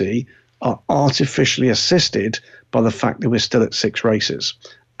WEC are artificially assisted by the fact that we're still at 6 races,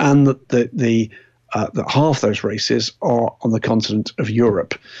 and that half those races are on the continent of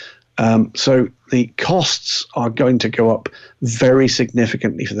Europe. So the costs are going to go up very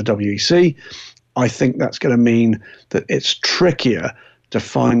significantly for the WEC. I think that's going to mean that it's trickier to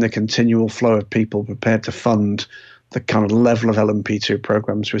find the continual flow of people prepared to fund the kind of level of LMP2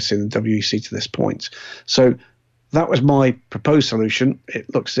 programs we've seen in WEC to this point. So that was my proposed solution.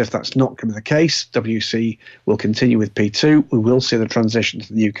 It looks as if that's not going to be the case. WEC will continue with P2. We will see the transition to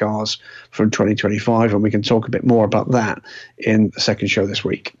the new cars from 2025, and we can talk a bit more about that in the second show this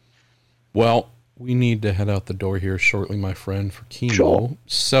week. Well, we need to head out the door here shortly, my friend, for chemo. Sure.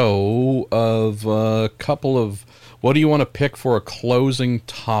 So, of a couple of, what do you want to pick for a closing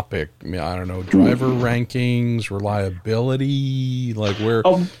topic? I mean, I don't know, driver rankings, reliability, like we're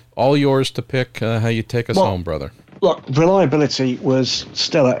all yours to pick. How you take us home, brother. Look, reliability was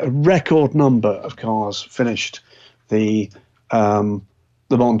stellar. A record number of cars finished the Le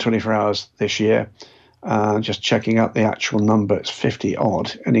Mans 24 Hours this year. Just checking out the actual number, it's 50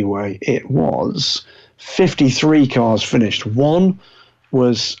 odd. Anyway, it was 53 cars finished. One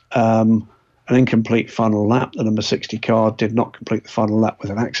was an incomplete final lap. The number 60 car did not complete the final lap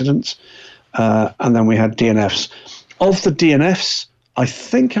with an accident. And then we had DNFs. Of the DNFs, I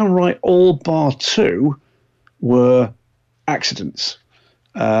think I'm right, all bar two were accidents.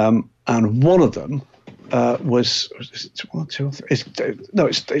 And one of them was it one, two, or three?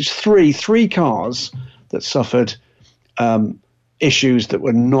 It's three cars that suffered issues that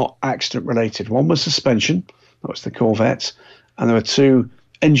were not accident related. One was suspension, that was the Corvette, and there were two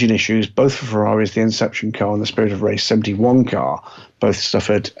engine issues, both for Ferraris, the Inception car and the Spirit of Race 71 car, both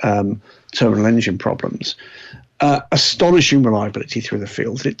suffered terminal engine problems. Astonishing reliability through the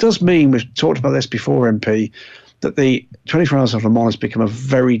field. It does mean, we've talked about this before, MP, that the 24 Hours of Le Mans has become a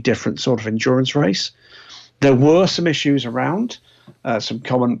very different sort of endurance race. There were some issues around, some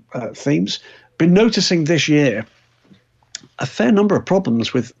common themes. Been noticing this year a fair number of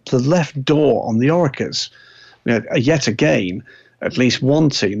problems with the left door on the Orecas. We had, yet again, at least one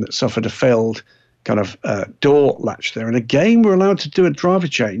team that suffered a failed kind of door latch there. And again, we're allowed to do a driver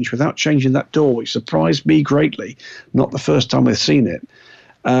change without changing that door, which surprised me greatly. Not the first time we've seen it.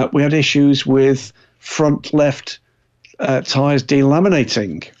 We had issues with front left tyres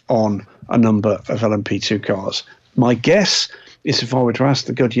delaminating on a number of LMP2 cars. My guess is if I were to ask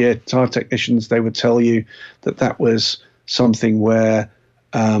the Goodyear tyre technicians, they would tell you that that was something where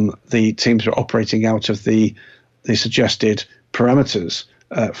the teams were operating out of the suggested parameters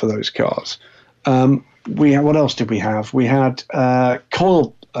for those cars. What else did we have? We had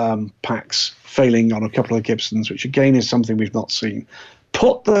coil packs failing on a couple of Gibsons, which again is something we've not seen.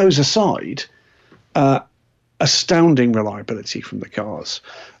 Put those aside, astounding reliability from the cars.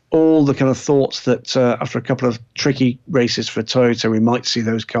 All the kind of thoughts that after a couple of tricky races for Toyota, we might see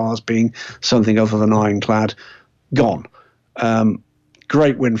those cars being something other than ironclad, gone.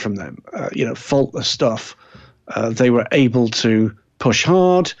 Great win from them. Faultless stuff. They were able to push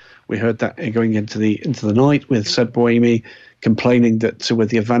hard. We heard that going into the night with Seb Boemi complaining that with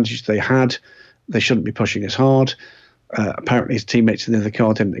the advantage they had, they shouldn't be pushing as hard. Apparently his teammates in the other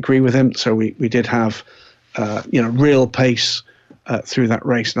car didn't agree with him, so we did have real pace through that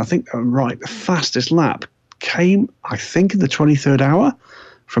race. And I think I'm right, the fastest lap came, I think, in the 23rd hour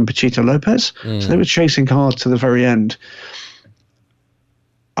from Pachito Lopez. So they were chasing hard to the very end.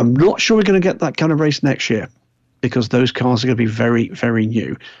 I'm not sure we're going to get that kind of race next year, because those cars are going to be very, very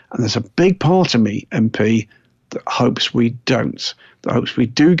new. And there's a big part of me, MP, that hopes we don't. That hopes we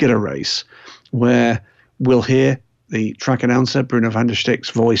do get a race where we'll hear the track announcer, Bruno van der Stick's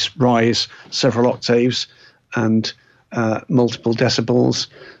voice rise several octaves and multiple decibels,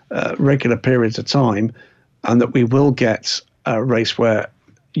 regular periods of time, and that we will get a race where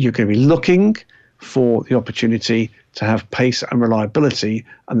you're going to be looking for the opportunity to have pace and reliability,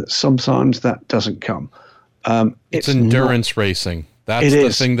 and that sometimes that doesn't come. It's endurance racing. That's the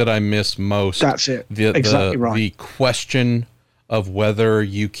thing that I miss most. That's it. Exactly right. The question of whether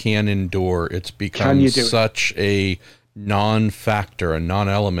you can endure. It's become such a non-factor, a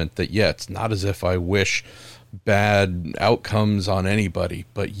non-element that, it's not as if I wish bad outcomes on anybody.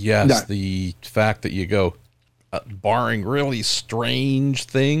 But yes, the fact that you go, barring really strange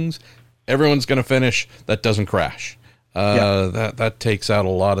things, everyone's going to finish that doesn't crash. That takes out a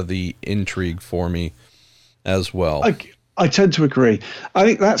lot of the intrigue for me as well. I tend to agree. I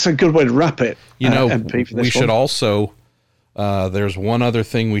think that's a good way to wrap it. MP, for this we should also, there's one other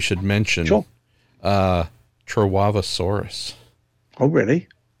thing we should mention. Sure. Trewavosaurus. Oh, really?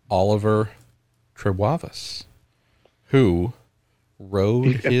 Oliver Trewavas, who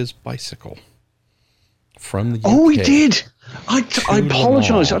rode his bicycle from the UK. Oh, he did. I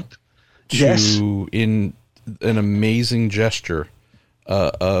apologize. Yes. In an amazing gesture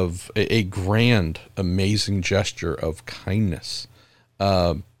of a grand, amazing gesture of kindness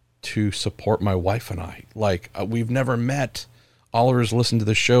to support my wife and I. We've never met. Oliver's listened to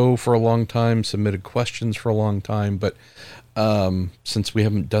the show for a long time, submitted questions for a long time, but since we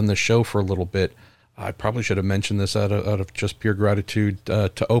haven't done the show for a little bit, I probably should have mentioned this out of just pure gratitude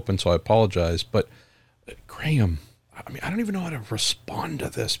to open, so I apologize. But Graham, I don't even know how to respond to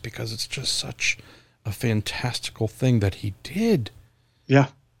this, because it's just such a fantastical thing that he did. Yeah,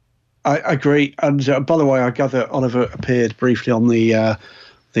 I agree. And by the way, I gather Oliver appeared briefly on the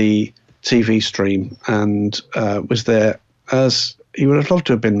TV stream and was there, as he would have loved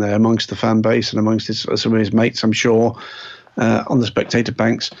to have been there, amongst the fan base and amongst some of his mates, I'm sure, on the spectator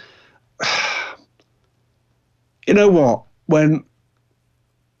banks. You know what? When,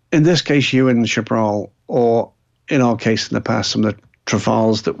 in this case, you and Chabral, or in our case in the past, some of the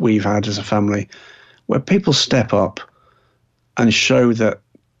travails that we've had as a family, where people step up and show that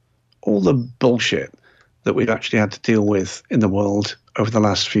all the bullshit that we've actually had to deal with in the world over the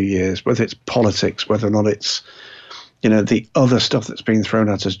last few years, whether it's politics, whether or not it's, the other stuff that's being thrown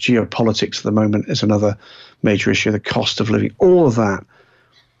at us, geopolitics at the moment is another major issue, the cost of living, all of that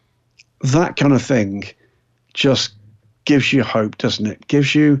that kind of thing just gives you hope, doesn't it?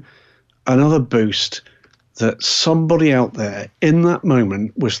 Gives you another boost that somebody out there in that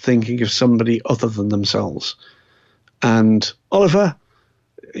moment was thinking of somebody other than themselves. And Oliver,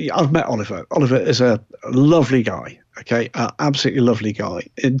 I've met Oliver. Oliver is a lovely guy, okay? Absolutely lovely guy,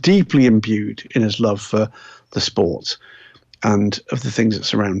 deeply imbued in his love for the sport and of the things that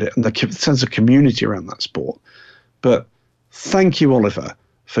surround it and the sense of community around that sport. But thank you, Oliver,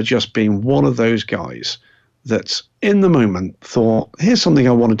 for just being one of those guys that in the moment thought, here's something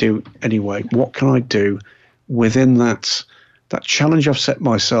I want to do anyway. What can I do within that challenge I've set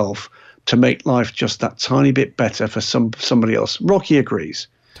myself to make life just that tiny bit better for somebody else? Rocky agrees.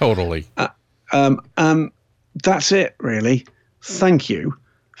 Totally. That's it, really. Thank you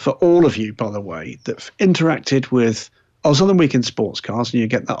for all of you, by the way, that interacted with us on the Weekend Sportscast, and you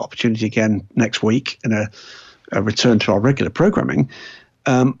get that opportunity again next week in a return to our regular programming.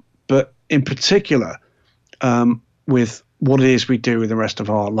 But in particular, with what it is we do in the rest of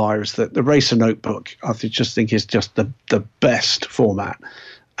our lives, that the Racer Notebook, I just think is just the best format.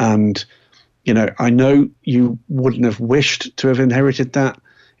 And, you know, I know you wouldn't have wished to have inherited that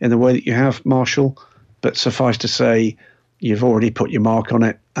in the way that you have, Marshall, but suffice to say, you've already put your mark on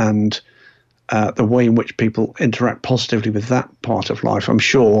it. And the way in which people interact positively with that part of life, I'm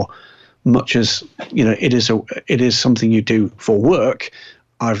sure, much as, you know, it is something you do for work,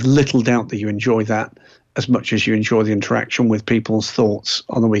 I've little doubt that you enjoy that as much as you enjoy the interaction with people's thoughts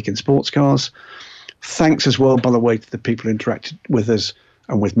on the Weekend Sportscars. Thanks as well, by the way, to the people who interacted with us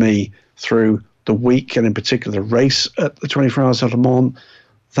and with me through the week, and in particular the race at the 24 Hours of Le Mans.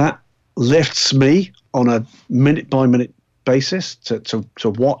 That lifts me on a minute-by-minute basis to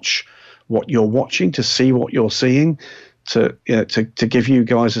watch what you're watching, to see what you're seeing, to give you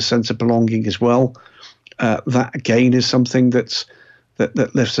guys a sense of belonging as well. That again is something that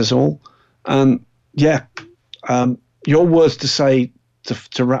lifts us all. And your words to say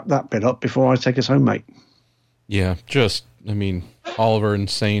to wrap that bit up before I take us home, mate. Yeah, Oliver,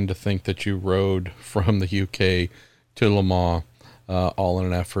 insane to think that you rode from the UK to Le Mans, all in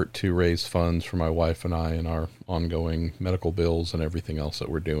an effort to raise funds for my wife and I and our ongoing medical bills and everything else that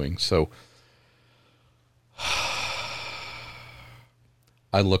we're doing. So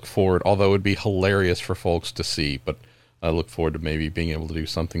I look forward, although it would be hilarious for folks to see, but I look forward to maybe being able to do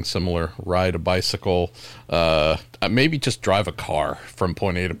something similar, ride a bicycle, maybe just drive a car from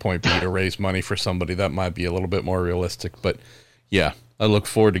point A to point B to raise money for somebody. That might be a little bit more realistic, but yeah, I look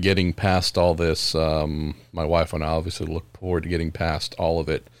forward to getting past all this. My wife and I obviously look forward to getting past all of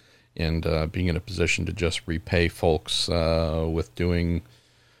it and being in a position to just repay folks with doing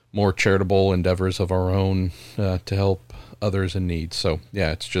more charitable endeavors of our own to help others in need. So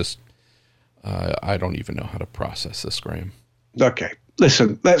yeah, it's just, I don't even know how to process this, Graham. Okay.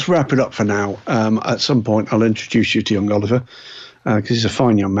 Listen, let's wrap it up for now. At some point, I'll introduce you to young Oliver because he's a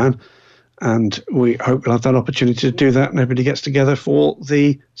fine young man. And we hope we'll have that opportunity to do that and everybody gets together for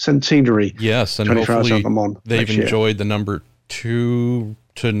the centenary. Yes, and hopefully they've enjoyed the number 2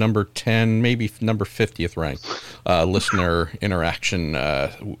 to number 10, maybe number 50th ranked listener interaction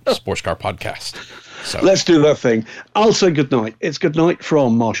sports car podcast. So let's do that thing. I'll say good night. It's good night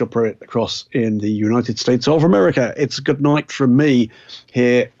from Marshall Pruitt across in the United States of America. It's good night from me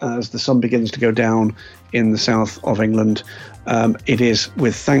here as the sun begins to go down in the south of England. It is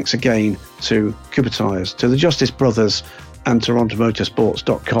with thanks again to Cooper Tires, to the Justice Brothers and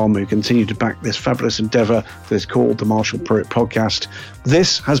TorontoMotorsports.com who continue to back this fabulous endeavour that is called the Marshall Pruitt Podcast.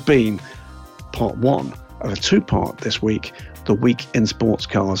 This has been part 1 of a 2-part this week, the Week in Sports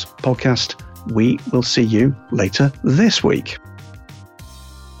Cars podcast. We will see you later this week.